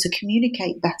might be able to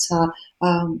communicate better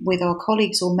with our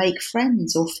colleagues, or make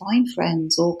friends, or find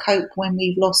friends, or cope when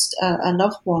we've lost a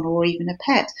loved one or even a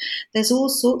pet. There's all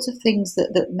sorts of things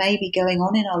that may be going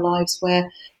on in our lives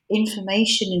where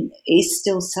information is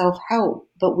still self-help,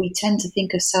 but we tend to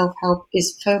think of self-help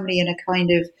as firmly in a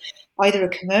kind of either a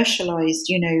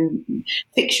commercialized,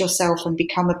 fix yourself and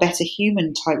become a better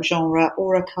human type genre,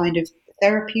 or a kind of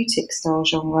therapeutic style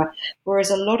genre. Whereas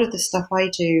a lot of the stuff I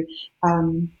do,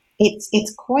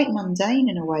 it's quite mundane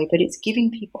in a way, but it's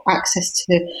giving people access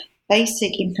to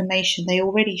basic information they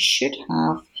already should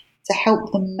have to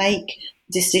help them make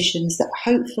decisions that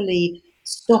hopefully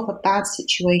stop a bad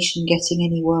situation getting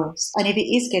any worse. And if it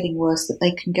is getting worse, that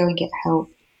they can go and get help.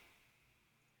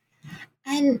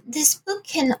 And this book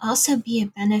can also be a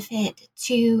benefit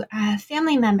to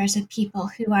family members of people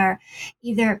who are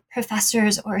either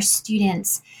professors or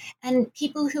students and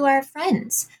people who are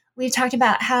friends. We've talked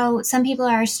about how some people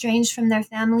are estranged from their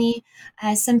family.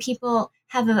 Some people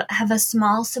have a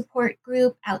small support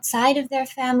group outside of their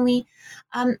family.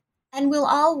 And we'll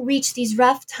all reach these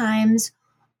rough times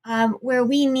where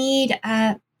we need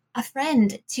a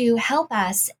friend to help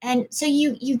us. And so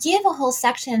you give a whole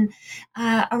section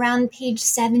around page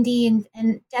 70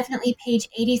 and definitely page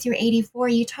 80 through 84.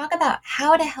 You talk about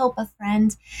how to help a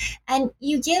friend, and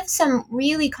you give some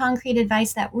really concrete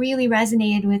advice that really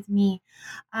resonated with me.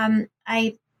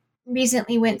 I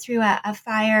recently went through a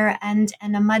fire and a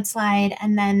mudslide,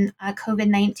 and then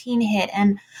COVID-19 hit.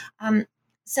 And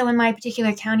so in my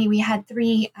particular county, we had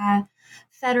three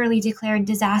federally declared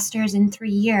disasters in 3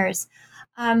 years.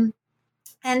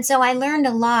 And so I learned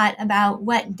a lot about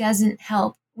what doesn't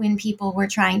help when people were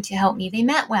trying to help me. They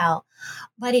meant well,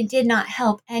 but it did not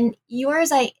help. And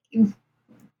yours,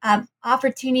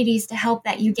 opportunities to help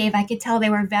that you gave, I could tell they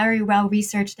were very well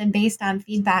researched and based on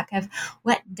feedback of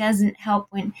what doesn't help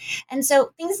when. And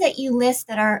so things that you list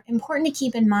that are important to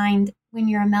keep in mind when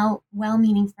you're a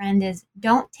well-meaning friend is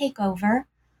don't take over.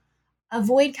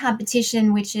 Avoid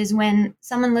competition, which is when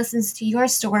someone listens to your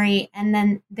story and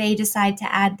then they decide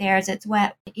to add theirs.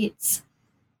 It's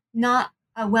not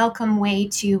a welcome way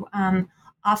to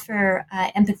offer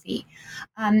empathy.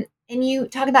 And you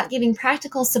talk about giving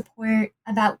practical support,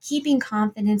 about keeping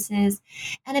confidences,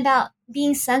 and about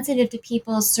being sensitive to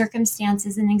people's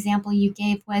circumstances. An example you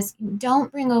gave was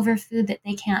don't bring over food that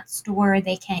they can't store,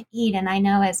 they can't eat. And I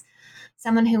know as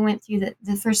someone who went through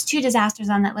the first two disasters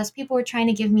on that list, people were trying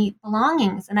to give me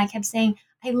belongings. And I kept saying,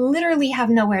 I literally have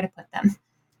nowhere to put them.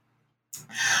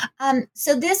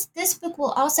 So this book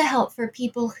will also help for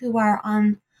people who are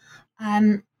on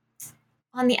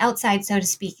the outside, so to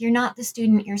speak. You're not the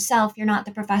student yourself, you're not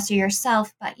the professor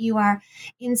yourself, but you are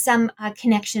in some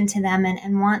connection to them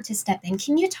and want to step in.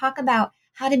 Can you talk about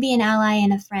how to be an ally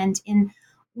and a friend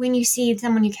when you see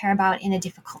someone you care about in a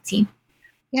difficulty?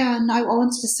 Yeah, and I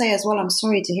wanted to say as well, I'm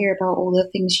sorry to hear about all the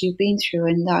things you've been through.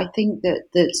 And I think that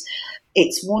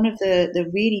it's one of the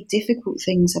really difficult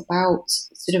things about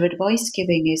sort of advice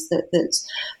giving is that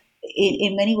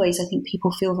in many ways, I think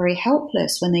people feel very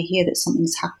helpless when they hear that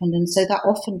something's happened. And so that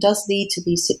often does lead to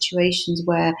these situations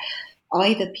where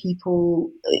either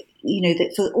people,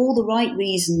 that for all the right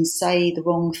reasons say the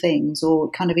wrong things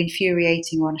or kind of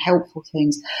infuriating or unhelpful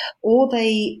things, or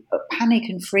they panic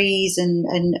and freeze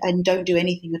and don't do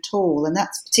anything at all. And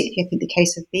that's particularly, I think, the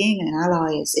case of being an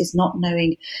ally is not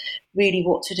knowing really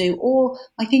what to do. Or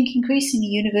I think increasingly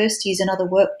universities and other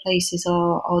workplaces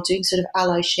are doing sort of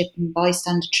allyship and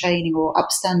bystander training or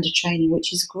upstander training,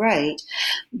 which is great,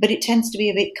 but it tends to be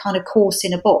a bit kind of course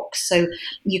in a box. So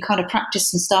you kind of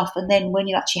practice some stuff, and then when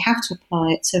you actually have to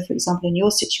apply it, so for example in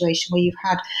your situation where you've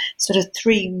had sort of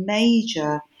three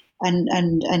major and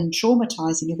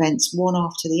traumatizing events one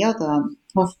after the other,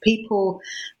 of people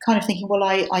kind of thinking, well,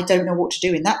 I don't know what to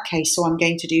do in that case, so I'm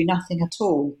going to do nothing at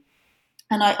all.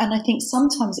 And I think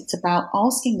sometimes it's about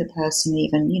asking the person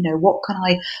even,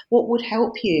 what would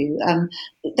help you?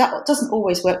 That doesn't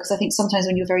always work, because I think sometimes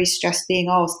when you're very stressed, being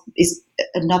asked is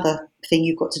another thing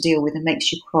you've got to deal with and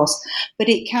makes you cross. But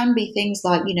it can be things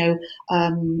like,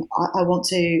 I want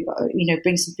to,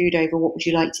 bring some food over. What would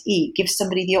you like to eat? Give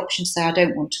somebody the option to say, I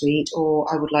don't want to eat,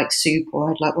 or I would like soup, or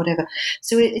I'd like whatever.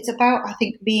 So it's about, I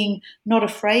think, being not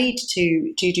afraid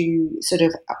to do sort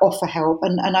of offer help.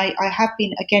 And I have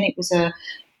been, again, it was a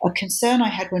concern I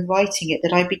had when writing it,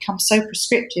 that I'd become so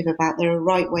prescriptive about there are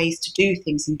right ways to do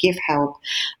things and give help.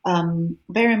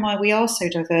 Bear in mind, we are so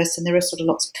diverse, and there are sort of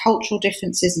lots of cultural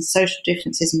differences and social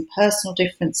differences and personal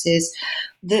differences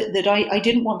that I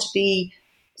didn't want to be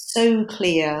so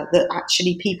clear that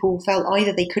actually people felt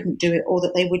either they couldn't do it or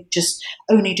that they would just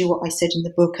only do what I said in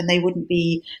the book and they wouldn't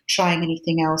be trying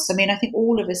anything else. I mean, I think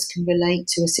all of us can relate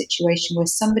to a situation where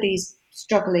somebody's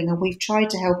struggling and we've tried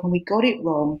to help and we got it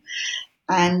wrong.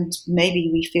 And maybe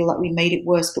we feel like we made it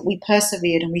worse, but we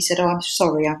persevered and we said, oh, I'm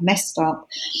sorry, I've messed up.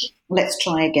 Let's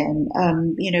try again.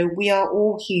 We are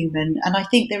all human. And I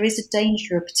think there is a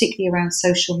danger, particularly around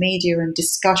social media and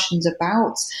discussions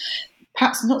about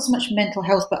perhaps not so much mental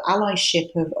health, but allyship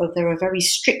of there are very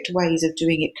strict ways of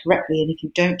doing it correctly. And if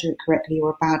you don't do it correctly,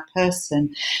 you're a bad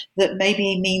person. That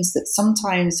maybe means that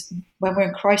sometimes when we're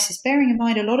in crisis, bearing in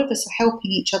mind a lot of us are helping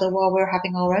each other while we're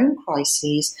having our own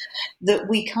crises, that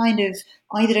we kind of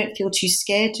either don't feel too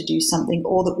scared to do something,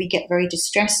 or that we get very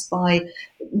distressed by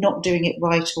not doing it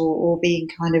right, or being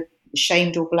kind of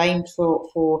shamed or blamed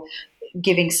for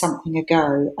giving something a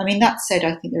go. I mean, that said,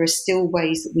 I think there are still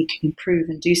ways that we can improve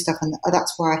and do stuff. And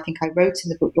that's why I think I wrote in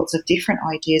the book lots of different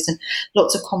ideas and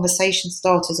lots of conversation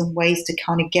starters and ways to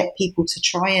kind of get people to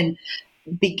try and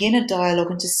begin a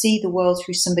dialogue and to see the world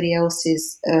through somebody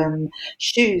else's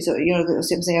shoes, or,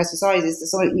 somebody else's eyes.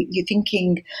 So you're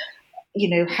thinking,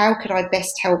 how could I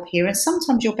best help here? And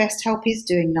sometimes your best help is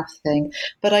doing nothing.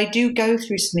 But I do go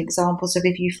through some examples of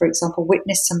if you, for example,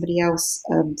 witness somebody else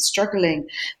struggling,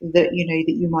 that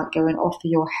you might go and offer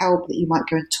your help, that you might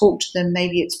go and talk to them.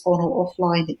 Maybe it's on or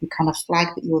offline, that you kind of flag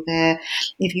that you're there.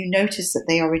 If you notice that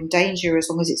they are in danger, as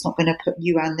long as it's not going to put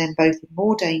you and them both in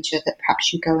more danger, that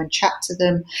perhaps you go and chat to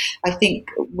them. I think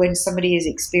when somebody is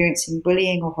experiencing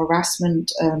bullying or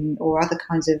harassment or other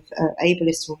kinds of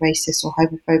ableist or racist or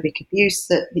homophobic abuse,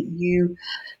 that you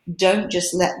don't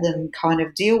just let them kind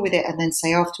of deal with it and then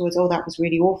say afterwards, oh, that was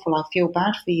really awful, I feel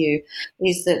bad for you,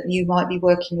 is that you might be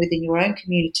working within your own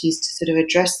communities to sort of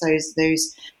address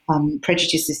those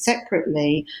prejudices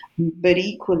separately, but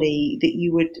equally that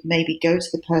you would maybe go to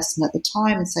the person at the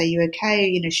time and say, you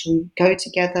okay, should we go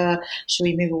together, should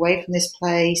we move away from this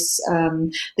place,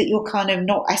 that you're kind of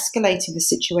not escalating the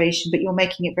situation, but you're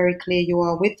making it very clear you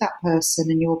are with that person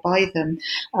and you're by them.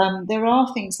 There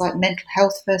are things like mental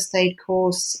health first aid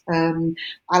course,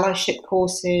 allyship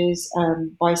courses,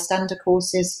 bystander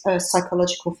courses,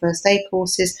 psychological first aid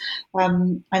courses,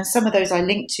 and some of those I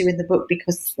link to in the book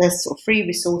because there's sort of free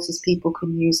resources people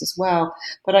can use as well.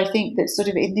 But I think that sort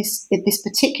of in this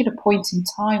particular point in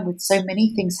time, with so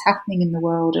many things happening in the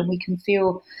world, and we can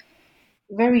feel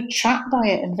very trapped by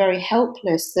it and very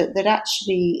helpless, that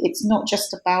actually it's not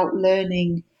just about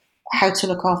learning how to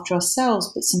look after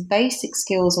ourselves, but some basic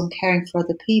skills on caring for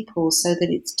other people, so that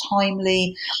it's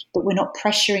timely, that we're not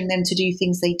pressuring them to do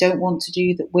things they don't want to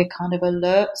do, that we're kind of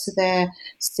alert to their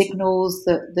signals,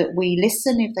 that we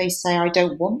listen if they say, I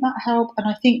don't want that help. And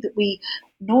I think that we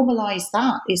normalize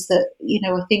that, is that,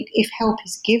 I think if help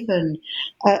is given,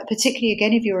 particularly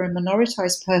again, if you're a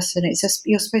minoritized person, it's just,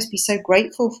 you're supposed to be so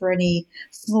grateful for any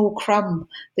small crumb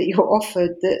that you're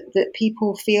offered, that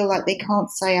people feel like they can't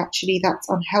say, actually, that's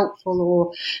unhelpful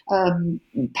or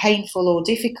painful or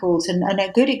difficult. And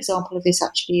a good example of this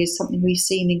actually is something we've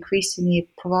seen increasingly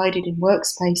provided in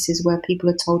workspaces where people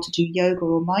are told to do yoga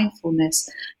or mindfulness.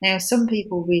 Now, some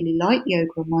people really like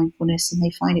yoga or mindfulness and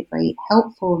they find it very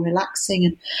helpful and relaxing,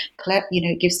 and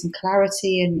it gives them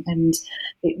clarity and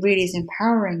it really is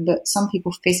empowering. But some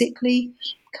people physically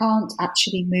can't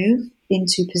actually move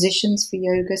into positions for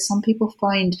yoga. Some people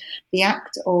find the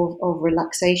act of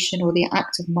relaxation or the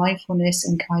act of mindfulness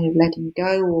and kind of letting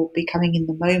go or becoming in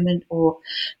the moment or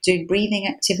doing breathing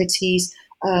activities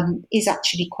is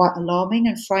actually quite alarming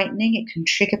and frightening. It can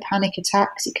trigger panic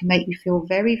attacks. It can make you feel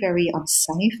very, very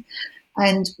unsafe.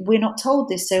 And we're not told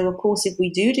this. So, of course, if we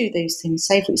do those things,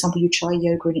 say, for example, you try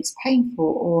yoga and it's painful,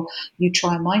 or you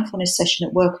try a mindfulness session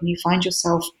at work and you find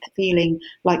yourself feeling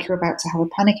like you're about to have a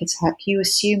panic attack, you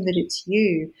assume that it's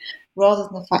you, rather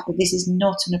than the fact that this is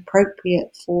not an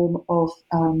appropriate form of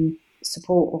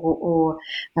support or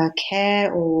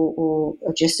care or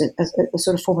just a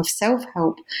sort of form of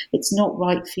self-help. It's not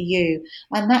right for you.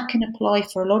 And that can apply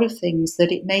for a lot of things,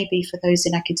 that it may be for those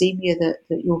in academia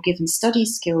that you're given study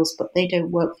skills, but they don't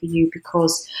work for you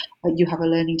because you have a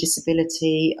learning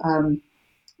disability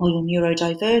or you're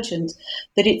neurodivergent,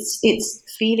 that it's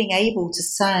feeling able to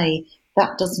say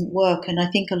that doesn't work. And I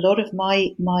think a lot of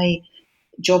my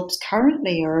jobs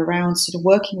currently are around sort of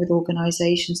working with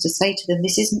organisations to say to them,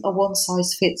 this isn't a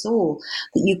one-size-fits-all,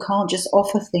 that you can't just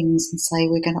offer things and say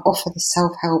we're going to offer the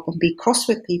self-help and be cross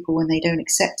with people when they don't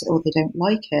accept it or they don't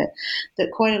like it, that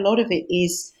quite a lot of it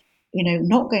is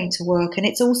not going to work. And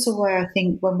it's also where I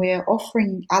think when we're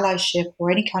offering allyship or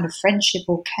any kind of friendship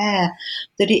or care,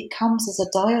 that it comes as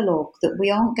a dialogue, that we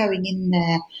aren't going in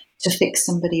there to fix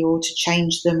somebody or to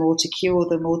change them or to cure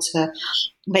them or to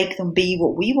make them be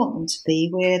what we want them to be.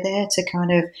 We're there to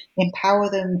kind of empower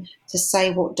them to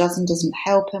say what does and doesn't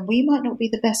help. And we might not be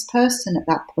the best person at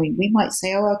that point. We might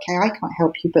say, oh, okay, I can't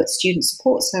help you, but student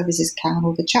support services can,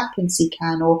 or the chaplaincy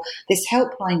can, or this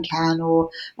helpline can, or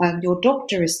your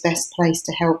doctor is best placed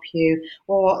to help you.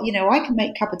 Or, I can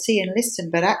make a cup of tea and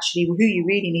listen, but actually who you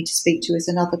really need to speak to is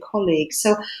another colleague.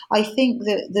 So I think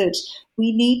that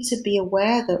we need to be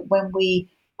aware that when we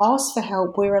ask for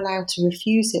help, we're allowed to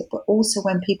refuse it. But also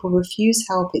when people refuse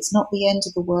help, it's not the end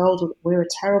of the world or that we're a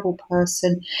terrible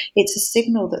person. It's a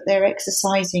signal that they're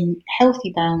exercising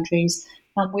healthy boundaries,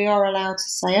 and we are allowed to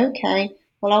say, okay,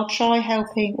 well, I'll try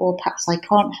helping, or perhaps I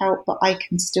can't help, but I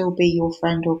can still be your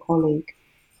friend or colleague.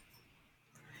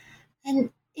 And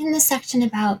in the section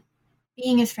about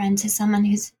being a friend to someone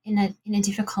who's in a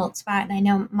difficult spot, and I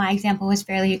know my example was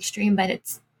fairly extreme, but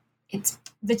it's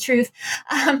the truth,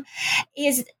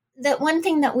 is that one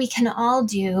thing that we can all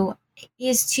do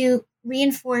is to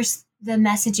reinforce the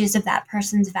messages of that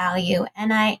person's value.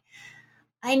 And I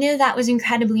knew that was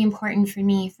incredibly important for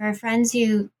me. For friends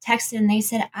who texted and they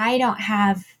said, I don't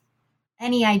have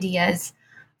any ideas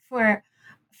for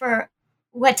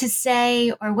what to say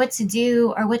or what to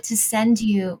do or what to send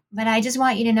you, but I just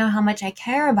want you to know how much I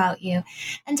care about you.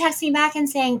 And texting back and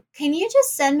saying, can you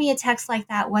just send me a text like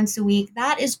that once a week?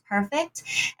 That is perfect.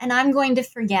 And I'm going to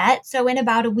forget. So in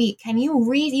about a week, can you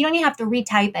you don't even have to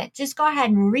retype it. Just go ahead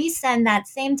and resend that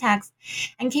same text.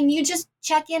 And can you just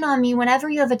check in on me whenever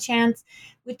you have a chance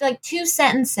with like 2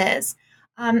 sentences?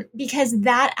 Because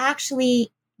that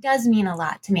actually does mean a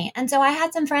lot to me. And so I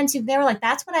had some friends who they were like,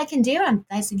 that's what I can do. And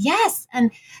I said, yes.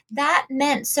 And that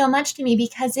meant so much to me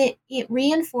because it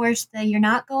reinforced that you're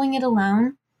not going it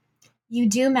alone. You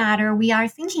do matter. We are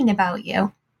thinking about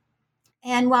you.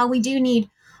 And while we do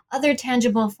need other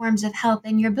tangible forms of help,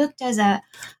 and your book does an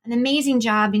amazing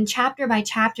job in chapter by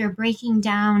chapter breaking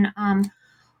down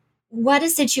what a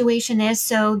situation is,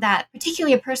 so that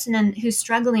particularly a person who's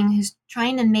struggling, who's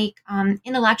trying to make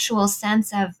intellectual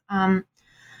sense of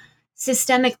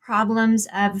systemic problems,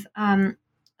 of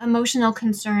emotional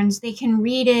concerns, they can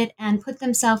read it and put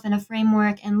themselves in a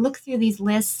framework and look through these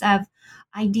lists of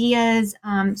ideas,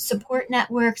 support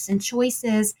networks, and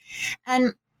choices,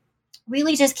 and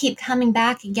really just keep coming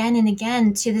back again and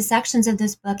again to the sections of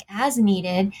this book as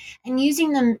needed and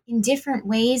using them in different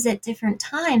ways at different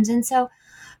times. And so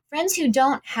friends who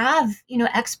don't have,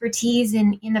 expertise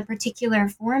in a particular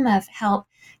form of help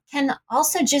can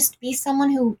also just be someone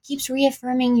who keeps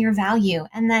reaffirming your value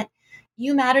and that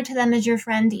you matter to them as your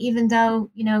friend, even though,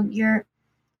 your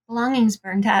belongings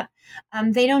burned up.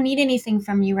 They don't need anything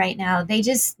from you right now. They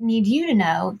just need you to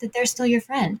know that they're still your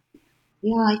friend.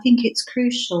 Yeah, I think it's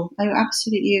crucial. I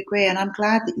absolutely agree, and I'm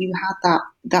glad that you had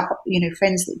that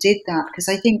friends that did that, because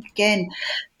I think again,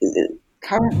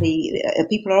 currently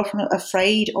people are often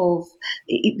afraid of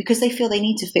because they feel they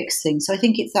need to fix things. So I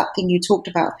think it's that thing you talked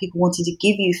about, people wanting to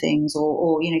give you things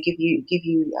or give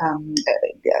you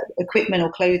equipment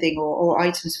or clothing or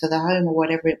items for the home or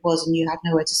whatever it was, and you had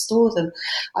nowhere to store them.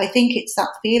 I think it's that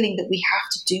feeling that we have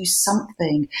to do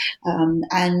something,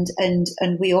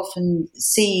 and we often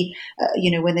see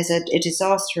when there's a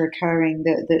disaster occurring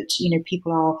that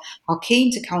people are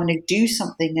keen to kind of do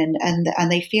something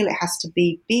and they feel it has to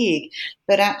be big.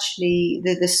 But actually,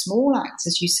 the small acts,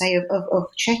 as you say,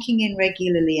 of checking in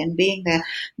regularly and being there,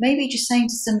 maybe just saying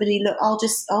to somebody, look,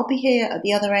 I'll be here at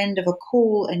the other end of a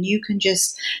call, and you can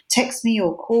just text me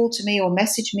or call to me or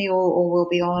message me, or we'll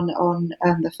be on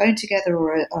the phone together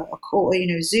or a call,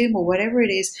 Zoom or whatever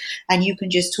it is, and you can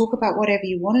just talk about whatever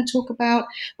you want to talk about,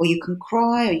 or you can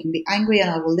cry, or you can be angry, and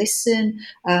I will listen,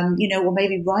 or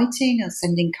maybe writing and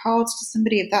sending cards to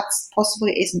somebody if that's possible.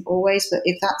 It isn't always, but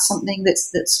if that's something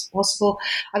that's possible.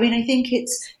 I mean, I think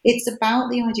it's about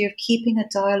the idea of keeping a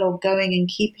dialogue going and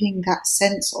keeping that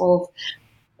sense of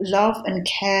love and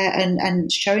care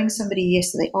and showing somebody,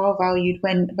 yes, that they are valued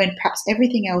when perhaps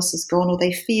everything else is gone or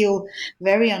they feel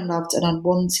very unloved and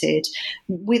unwanted,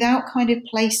 without kind of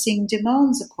placing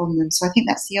demands upon them. So I think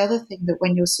that's the other thing, that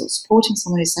when you're sort of supporting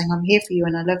someone who's saying, I'm here for you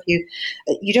and I love you,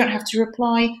 you don't have to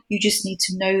reply. You just need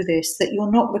to know this, that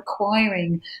you're not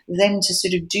requiring them to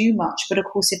sort of do much. But of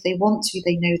course, if they want to,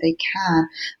 they know they can.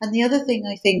 And the other thing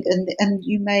I think, and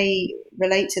you may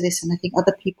relate to this, and I think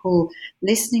other people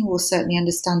listening will certainly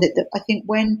understand it, that I think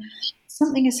when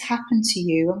something has happened to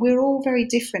you, and we're all very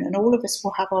different, and all of us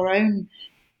will have our own,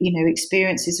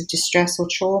 experiences of distress or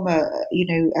trauma,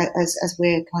 as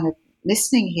we're kind of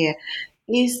listening here,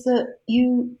 is that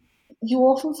you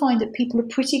often find that people are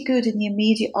pretty good in the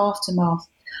immediate aftermath,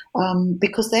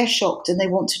 because they're shocked and they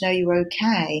want to know you're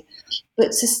okay.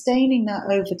 But sustaining that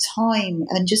over time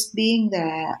and just being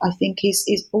there, I think,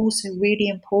 is also really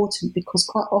important, because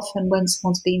quite often when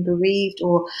someone's been bereaved,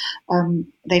 or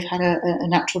they've had a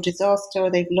natural disaster,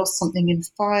 or they've lost something in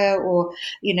fire, or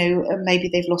maybe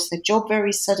they've lost their job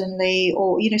very suddenly,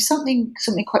 or something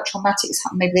quite traumatic has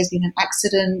happened. Maybe there's been an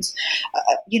accident.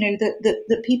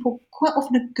 That people quite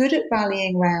often are good at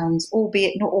rallying round,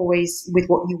 albeit not always with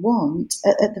what you want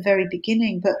at the very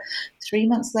beginning. But 3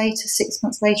 months later, 6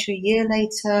 months later, a year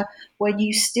later, when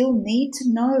you still need to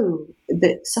know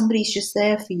that somebody's just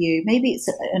there for you, maybe it's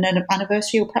an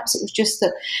anniversary, or perhaps it was just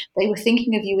that they were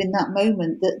thinking of you in that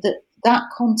moment, that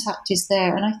contact is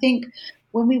there. And I think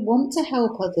when we want to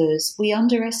help others, we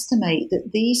underestimate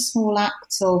that these small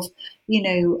acts of,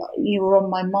 you were on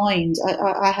my mind.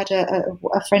 I had a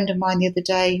friend of mine the other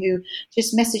day who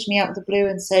just messaged me out of the blue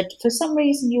and said, for some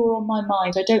reason you were on my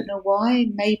mind. I don't know why.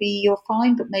 Maybe you're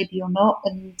fine, but maybe you're not.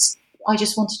 And I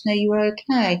just wanted to know you were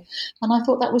okay. And I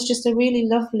thought that was just a really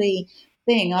lovely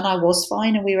thing. And I was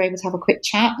fine, and we were able to have a quick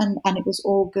chat, and it was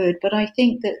all good. But I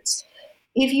think that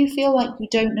if you feel like you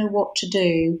don't know what to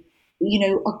do,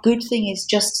 a good thing is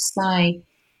just to say,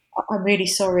 I'm really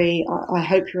sorry. I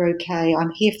hope you're okay.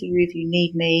 I'm here for you if you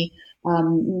need me.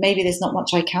 Maybe there's not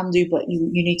much I can do, but you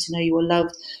need to know you are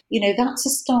loved. That's a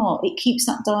start. It keeps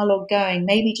that dialogue going.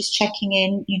 Maybe just checking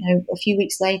in, a few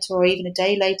weeks later or even a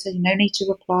day later, no need to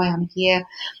reply. I'm here.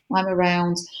 I'm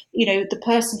around. The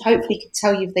person hopefully can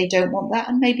tell you if they don't want that.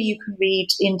 And maybe you can read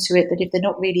into it that if they're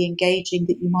not really engaging,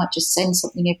 that you might just send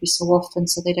something every so often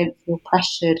so they don't feel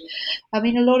pressured. I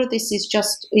mean, a lot of this is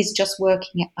just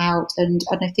working it out. And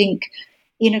I think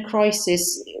in a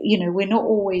crisis, we're not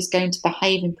always going to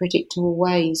behave in predictable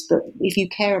ways, but if you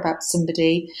care about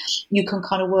somebody, you can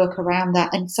kind of work around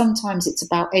that. And sometimes it's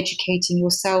about educating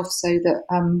yourself so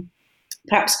that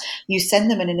perhaps you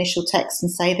send them an initial text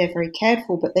and say they're very cared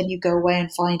for, but then you go away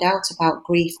and find out about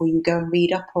grief, or you go and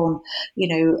read up on,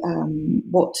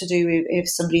 what to do if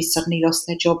somebody's suddenly lost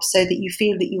their job, so that you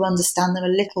feel that you understand them a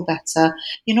little better.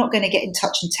 You're not going to get in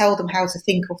touch and tell them how to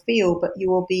think or feel, but you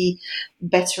will be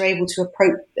better able to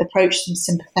approach them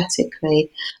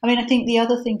sympathetically. I mean, I think the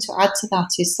other thing to add to that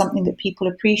is something that people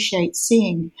appreciate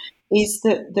seeing is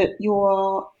that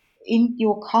you're in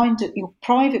your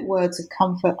private words of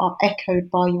comfort are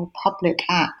echoed by your public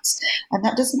acts. And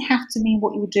that doesn't have to mean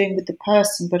what you're doing with the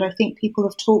person, but I think people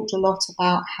have talked a lot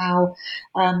about how,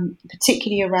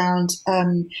 particularly around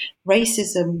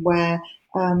racism, where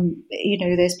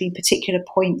there's been particular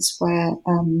points where,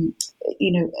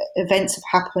 events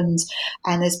have happened,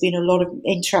 and there's been a lot of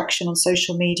interaction on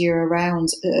social media around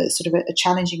sort of a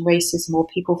challenging racism, or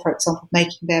people, for example,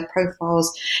 making their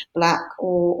profiles black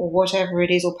or whatever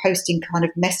it is, or posting kind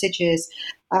of messages,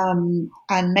 and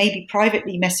maybe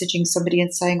privately messaging somebody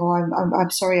and saying, "Oh, I'm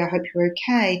sorry, I hope you're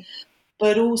okay."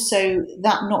 But also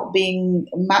that not being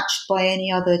matched by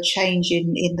any other change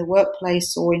in the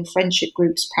workplace or in friendship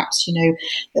groups. Perhaps,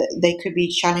 they could be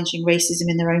challenging racism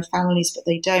in their own families, but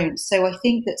they don't. So I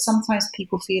think that sometimes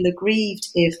people feel aggrieved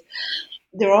if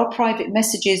there are private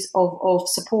messages of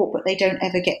support, but they don't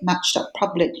ever get matched up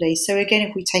publicly. So again,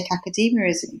 if we take academia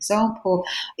as an example,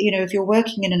 if you're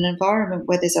working in an environment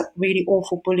where there's a really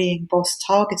awful bullying boss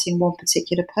targeting one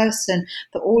particular person,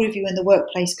 that all of you in the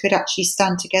workplace could actually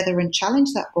stand together and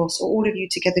challenge that boss, or all of you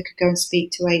together could go and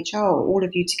speak to HR, or all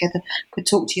of you together could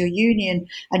talk to your union,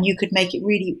 and you could make it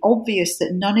really obvious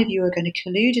that none of you are going to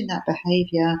collude in that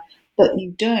behaviour, but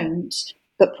you don't.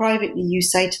 But privately you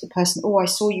say to the person, "Oh, I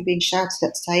saw you being shouted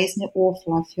at today. Isn't it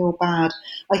awful? I feel bad."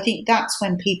 I think that's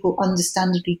when people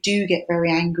understandably do get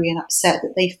very angry and upset,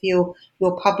 that they feel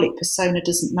your public persona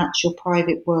doesn't match your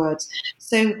private words.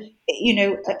 So,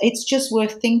 it's just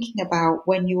worth thinking about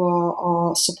when you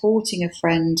are supporting a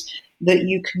friend, that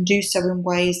you can do so in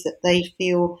ways that they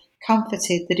feel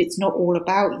comforted, that it's not all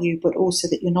about you, but also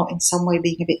that you're not in some way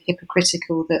being a bit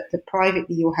hypocritical, that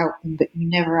privately you'll help them, but you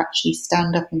never actually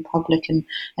stand up in public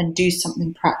and do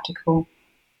something practical.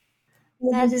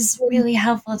 That is really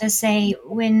helpful to say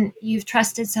when you've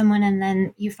trusted someone and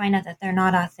then you find out that they're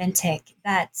not authentic.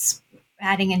 That's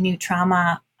adding a new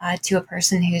trauma to a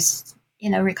person who's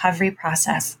in a recovery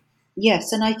process.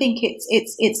 Yes, and I think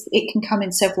it can come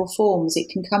in several forms. It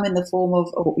can come in the form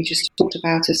of what we just talked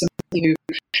about, as somebody who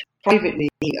privately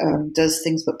does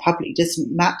things but publicly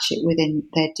doesn't match it within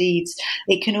their deeds.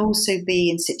 It can also be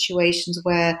in situations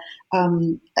where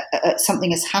something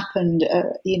has happened,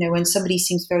 when somebody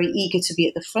seems very eager to be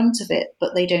at the front of it,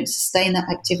 but they don't sustain that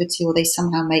activity, or they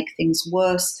somehow make things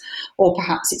worse, or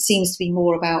perhaps it seems to be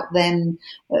more about them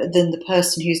than the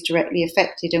person who's directly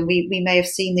affected. And we may have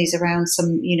seen these around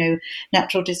some,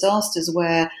 natural disasters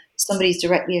where somebody's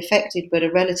directly affected, but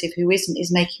a relative who isn't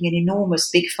is making an enormous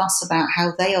big fuss about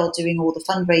how they are doing all the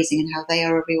fundraising and how they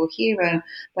are a real hero.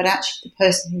 But actually the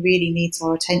person who really needs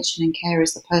our attention and care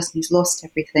is the person who's lost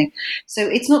everything. So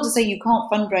it's not to say you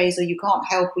can't fundraise, or you can't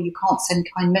help, or you can't send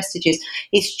kind messages.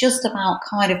 It's just about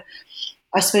kind of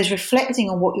I suppose, reflecting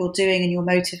on what you're doing and your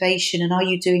motivation, and are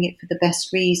you doing it for the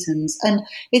best reasons? And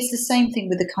it's the same thing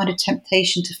with the kind of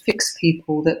temptation to fix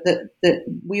people that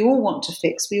we all want to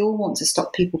fix. We all want to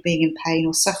stop people being in pain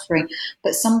or suffering.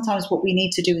 But sometimes what we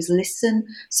need to do is listen.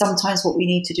 Sometimes what we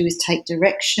need to do is take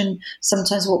direction.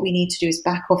 Sometimes what we need to do is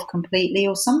back off completely.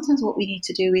 Or sometimes what we need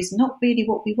to do is not really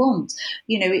what we want.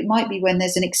 It might be when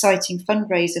there's an exciting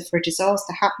fundraiser for a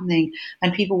disaster happening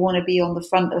and people want to be on the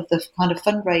front of the kind of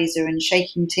fundraiser and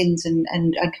shaking tins and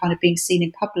kind of being seen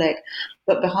in public.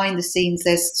 But behind the scenes,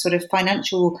 there's sort of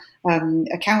financial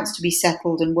accounts to be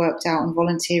settled and worked out and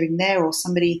volunteering there, or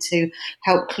somebody to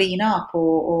help clean up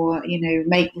or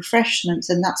make refreshments.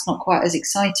 And that's not quite as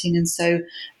exciting. And so,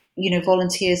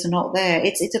 volunteers are not there.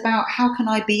 It's about how can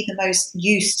I be the most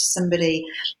use to somebody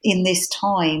in this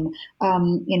time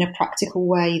in a practical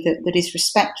way that is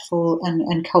respectful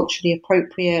and culturally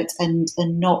appropriate and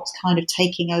not kind of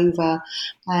taking over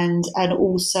and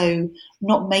also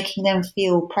not making them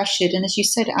feel pressured. And as you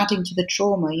said, adding to the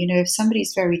trauma, if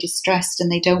somebody's very distressed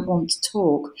and they don't want to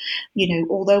talk,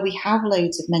 although we have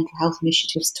loads of mental health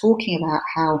initiatives talking about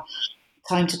how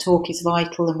time to talk is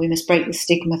vital and we must break the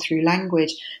stigma through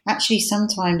language. Actually,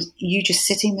 sometimes you just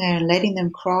sitting there and letting them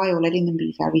cry or letting them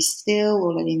be very still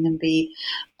or letting them be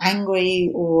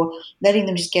angry or letting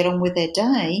them just get on with their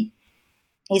day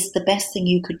is the best thing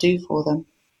you could do for them.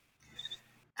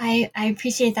 I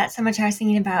appreciate that so much. I was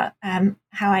thinking about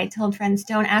how I told friends,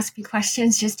 don't ask me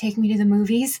questions, just take me to the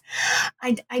movies.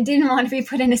 I didn't want to be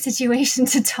put in a situation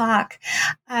to talk.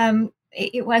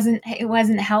 It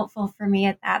wasn't helpful for me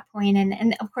at that point.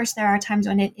 And of course, there are times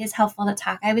when it is helpful to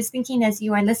talk. I was thinking as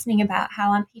you are listening about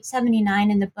how on page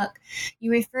 79 in the book,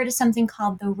 you refer to something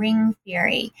called the ring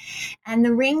theory. And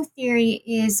the ring theory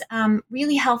is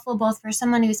really helpful both for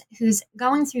someone who's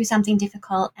going through something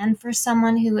difficult and for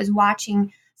someone who is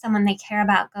watching someone they care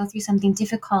about go through something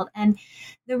difficult. And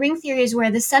the ring theory is where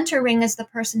the center ring is the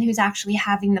person who's actually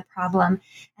having the problem.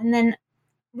 And then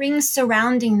rings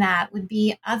surrounding that would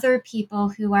be other people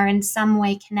who are in some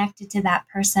way connected to that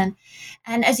person.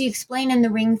 And as you explain in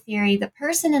the ring theory, the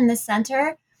person in the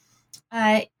center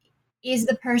is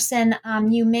the person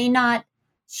you may not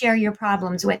share your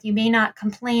problems with. You may not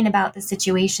complain about the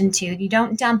situation to. You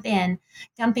don't dump in.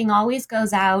 Dumping always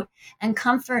goes out and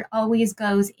comfort always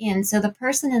goes in. So the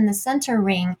person in the center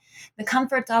ring, the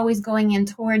comfort's always going in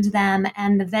towards them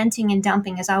and the venting and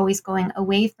dumping is always going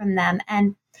away from them.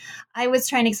 And I was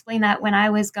trying to explain that when I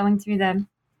was going through the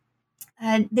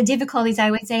difficulties.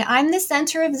 I would say, I'm the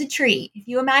center of the tree. If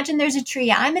you imagine there's a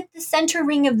tree, I'm at the center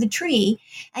ring of the tree,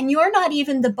 and you're not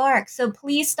even the bark. So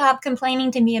please stop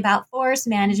complaining to me about forest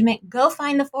management. Go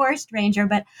find the forest ranger,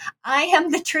 but I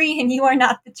am the tree and you are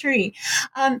not the tree.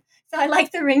 So I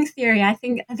like the ring theory. I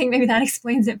think maybe that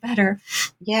explains it better.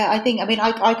 Yeah,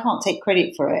 I can't take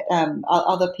credit for it.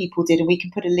 Other people did, and we can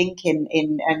put a link in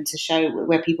to show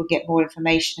where people get more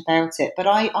information about it. But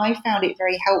I found it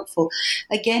very helpful.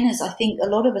 Again, as I think a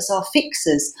lot of us are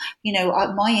fixers.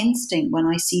 My instinct when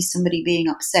I see somebody being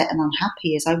upset and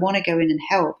unhappy is I want to go in and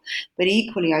help. But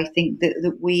equally, I think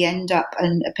that we end up,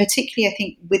 and particularly I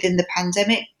think within the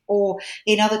pandemic, or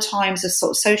in other times of sort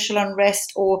of social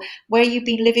unrest, or where you've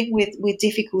been living with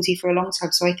difficulty for a long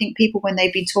time. So I think people, when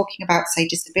they've been talking about, say,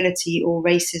 disability or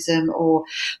racism or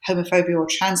homophobia or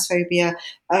transphobia,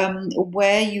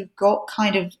 where you've got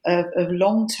kind of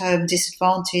long-term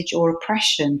disadvantage or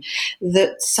oppression,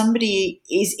 that somebody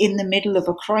is in the middle of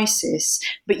a crisis,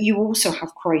 but you also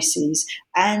have crises.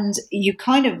 And your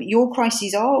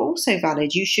crises are also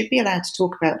valid. You should be allowed to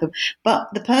talk about them. But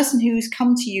the person who's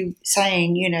come to you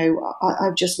saying,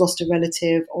 I've just lost a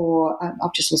relative, or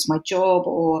I've just lost my job,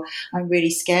 or I'm really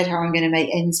scared how I'm going to make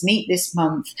ends meet this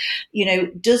month,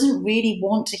 doesn't really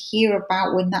want to hear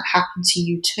about when that happened to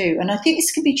you too. And I think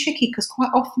this can be tricky because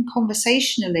quite often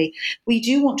conversationally, we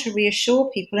do want to reassure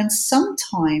people. And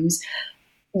sometimes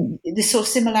the sort of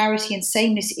similarity and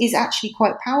sameness is actually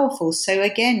quite powerful. So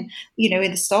again,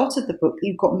 in the start of the book,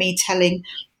 you've got me telling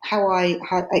how I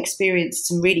had experienced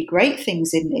some really great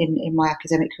things in my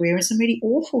academic career and some really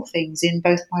awful things in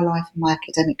both my life and my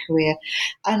academic career.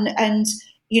 And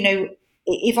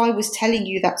if I was telling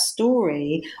you that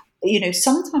story,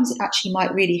 sometimes it actually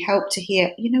might really help to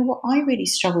hear, I really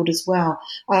struggled as well.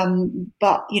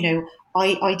 But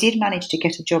I did manage to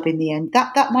get a job in the end.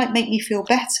 That might make me feel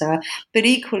better. But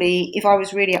equally, if I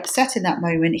was really upset in that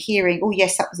moment, hearing, oh,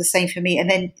 yes, that was the same for me, and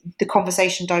then the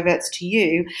conversation diverts to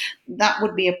you, that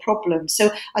would be a problem. So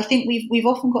I think we've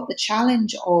often got the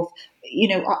challenge of,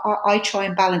 I try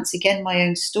and balance, again, my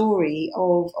own story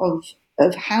of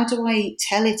how do I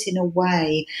tell it in a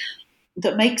way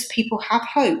that makes people have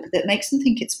hope, that makes them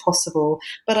think it's possible.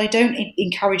 But I don't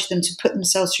encourage them to put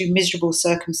themselves through miserable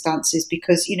circumstances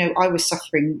because, I was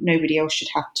suffering. Nobody else should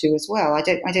have to as well. I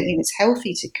don't think it's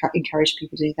healthy to encourage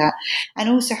people to do that. And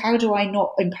also, how do I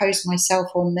not impose myself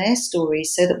on their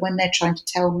stories so that when they're trying to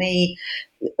tell me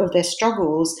of their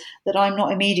struggles, that I'm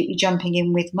not immediately jumping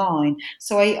in with mine.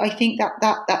 So I think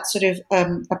that sort of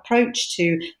approach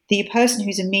to the person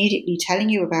who's immediately telling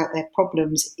you about their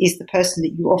problems is the person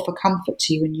that you offer comfort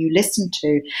to and you listen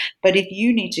to. But if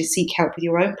you need to seek help with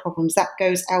your own problems, that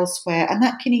goes elsewhere. And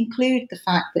that can include the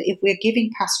fact that if we're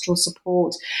giving pastoral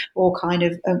support or kind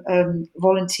of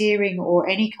volunteering or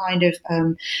any kind of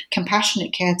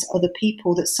compassionate care to other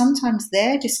people, that sometimes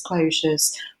their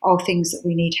disclosures are things that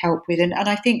we need help with. And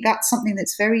I think that's something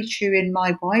that's very true in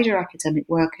my wider academic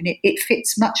work. And it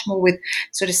fits much more with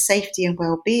sort of safety and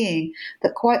well-being,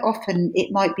 that quite often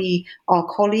it might be our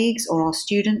colleagues or our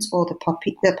students or the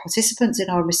participants in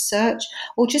our research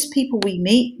or just people we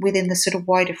meet within the sort of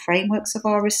wider frameworks of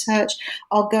our research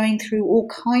are going through all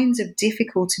kinds of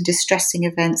difficult and distressing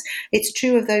events. It's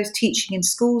true of those teaching in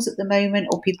schools at the moment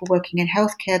or people working in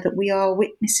healthcare that we are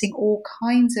witnessing all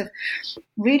kinds of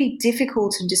really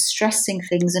difficult and distressing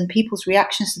things, and people's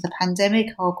reactions to the pandemic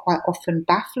are quite often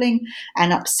baffling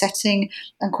and upsetting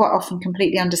and quite often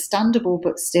completely understandable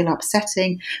but still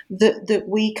upsetting, that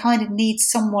we kind of need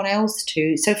someone else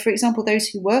to. So, for example, those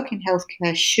who work in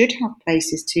healthcare should have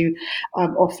places to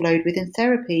offload within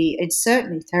therapy, and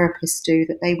certainly therapists do,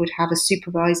 that they would have a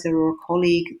supervisor or a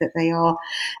colleague that they are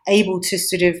able to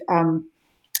sort of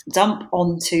dump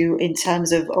onto in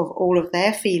terms of all of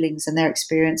their feelings and their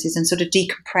experiences and sort of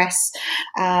decompress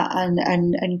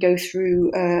and go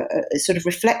through sort of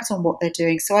reflect on what they're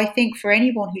doing. So I think for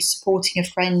anyone who's supporting a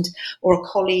friend or a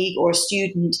colleague or a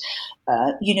student,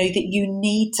 that you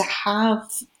need to have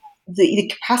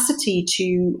the capacity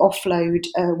to offload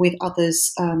with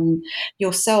others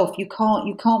yourself. You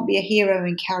can't be a hero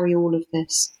and carry all of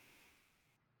this.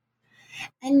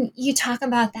 And you talk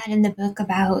about that in the book,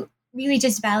 about really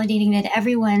just validating that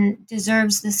everyone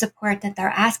deserves the support that they're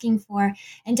asking for,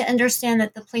 and to understand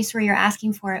that the place where you're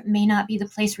asking for it may not be the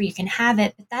place where you can have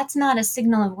it, but that's not a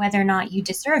signal of whether or not you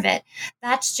deserve it.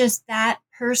 That's just that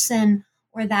person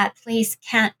or that place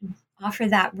can't offer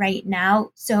that right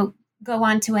now. So go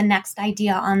on to a next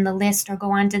idea on the list, or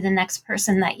go on to the next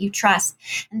person that you trust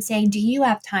and say, do you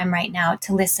have time right now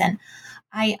to listen?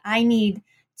 I need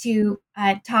to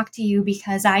talk to you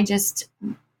because I just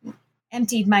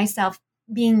emptied myself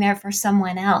being there for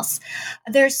someone else.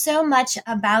 There's so much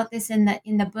about this in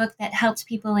the book that helps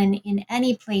people in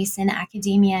any place in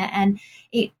academia, and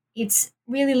it's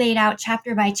really laid out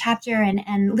chapter by chapter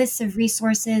and lists of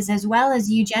resources, as well as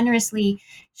you generously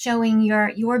showing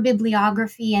your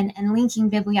bibliography and linking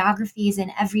bibliographies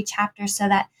in every chapter so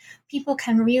that people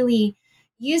can really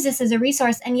use this as a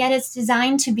resource. And yet it's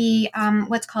designed to be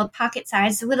what's called pocket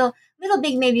size, a little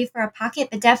big maybe for a pocket,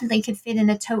 but definitely could fit in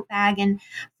a tote bag, and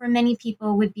for many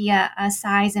people would be a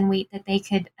size and weight that they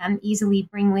could easily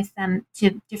bring with them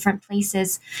to different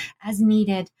places as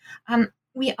needed.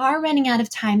 We are running out of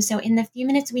time, so in the few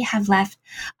minutes we have left,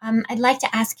 I'd like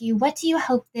to ask you, what do you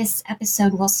hope this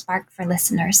episode will spark for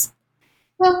listeners?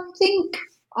 Well,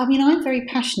 I'm very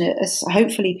passionate, as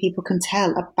hopefully people can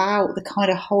tell, about the kind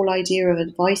of whole idea of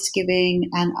advice giving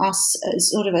and us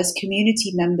as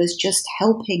community members just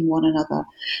helping one another,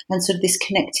 and sort of this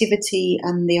connectivity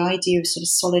and the idea of sort of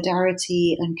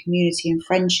solidarity and community and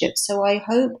friendship. So I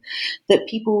hope that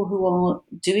people who are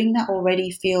doing that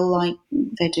already feel like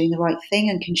they're doing the right thing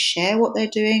and can share what they're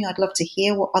doing. I'd love to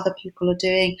hear what other people are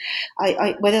doing,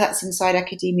 whether that's inside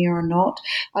academia or not.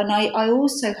 And I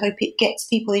also hope it gets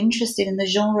people interested in the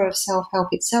genre of self-help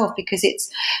itself, because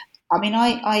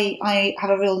I have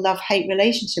a real love-hate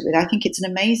relationship with it. I think it's an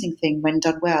amazing thing when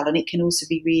done well, and it can also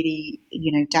be really,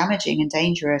 damaging and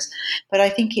dangerous. But I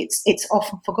think it's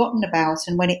often forgotten about,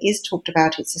 and when it is talked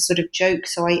about, it's a sort of joke.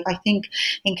 So I think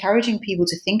encouraging people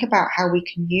to think about how we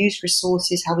can use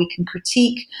resources, how we can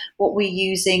critique what we're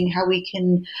using, how we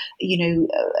can,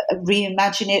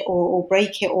 reimagine it or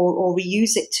break it or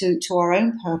reuse it to our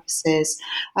own purposes.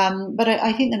 But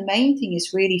I think the main thing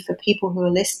is really for people who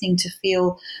are listening to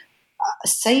feel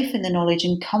safe in the knowledge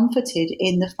and comforted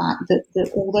in the fact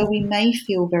that although we may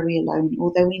feel very alone,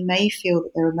 although we may feel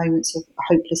that there are moments of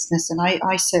hopelessness, and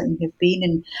I certainly have been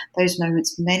in those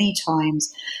moments many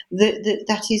times,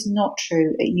 that is not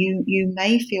true. You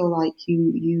may feel like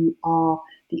you are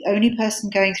the only person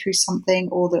going through something,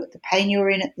 or that the pain you're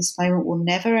in at this moment will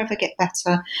never ever get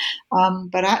better.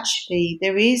 But actually,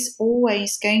 there is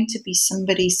always going to be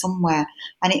somebody somewhere,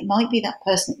 and it might be that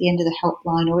person at the end of the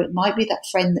helpline, or it might be that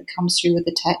friend that comes through with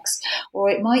a text, or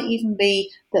it might even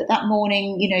be that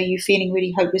morning, you're feeling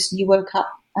really hopeless and you woke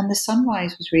up and the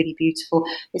sunrise was really beautiful.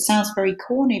 It sounds very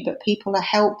corny, but people are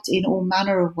helped in all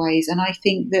manner of ways. And I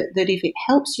think that if it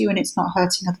helps you and it's not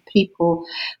hurting other people,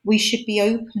 we should be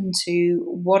open to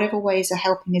whatever ways are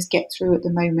helping us get through at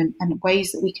the moment, and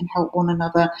ways that we can help one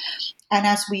another. And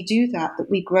as we do that,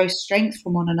 we grow strength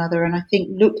from one another. And I think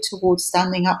look towards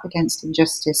standing up against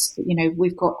injustice.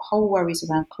 We've got whole worries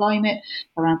around climate,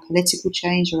 around political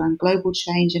change, around global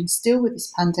change, and still with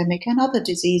this pandemic and other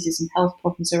diseases and health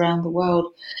problems around the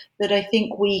world, that I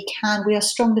think we are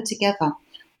stronger together.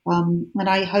 And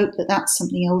I hope that that's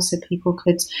something else that people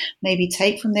could maybe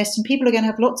take from this. And people are going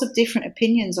to have lots of different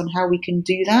opinions on how we can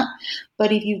do that.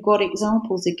 But if you've got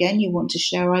examples, again, you want to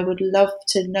share, I would love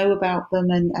to know about them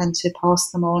and to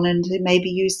pass them on and to maybe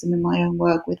use them in my own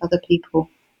work with other people.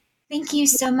 Thank you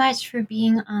so much for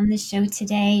being on the show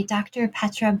today, Dr.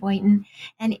 Petra Boynton,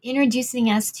 and introducing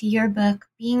us to your book,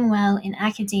 Being Well in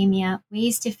Academia,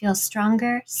 Ways to Feel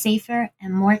Stronger, Safer,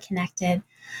 and More Connected.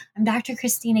 I'm Dr.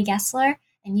 Christina Gessler,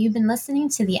 and you've been listening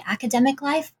to The Academic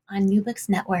Life on New Books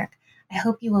Network. I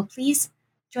hope you will please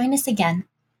join us again.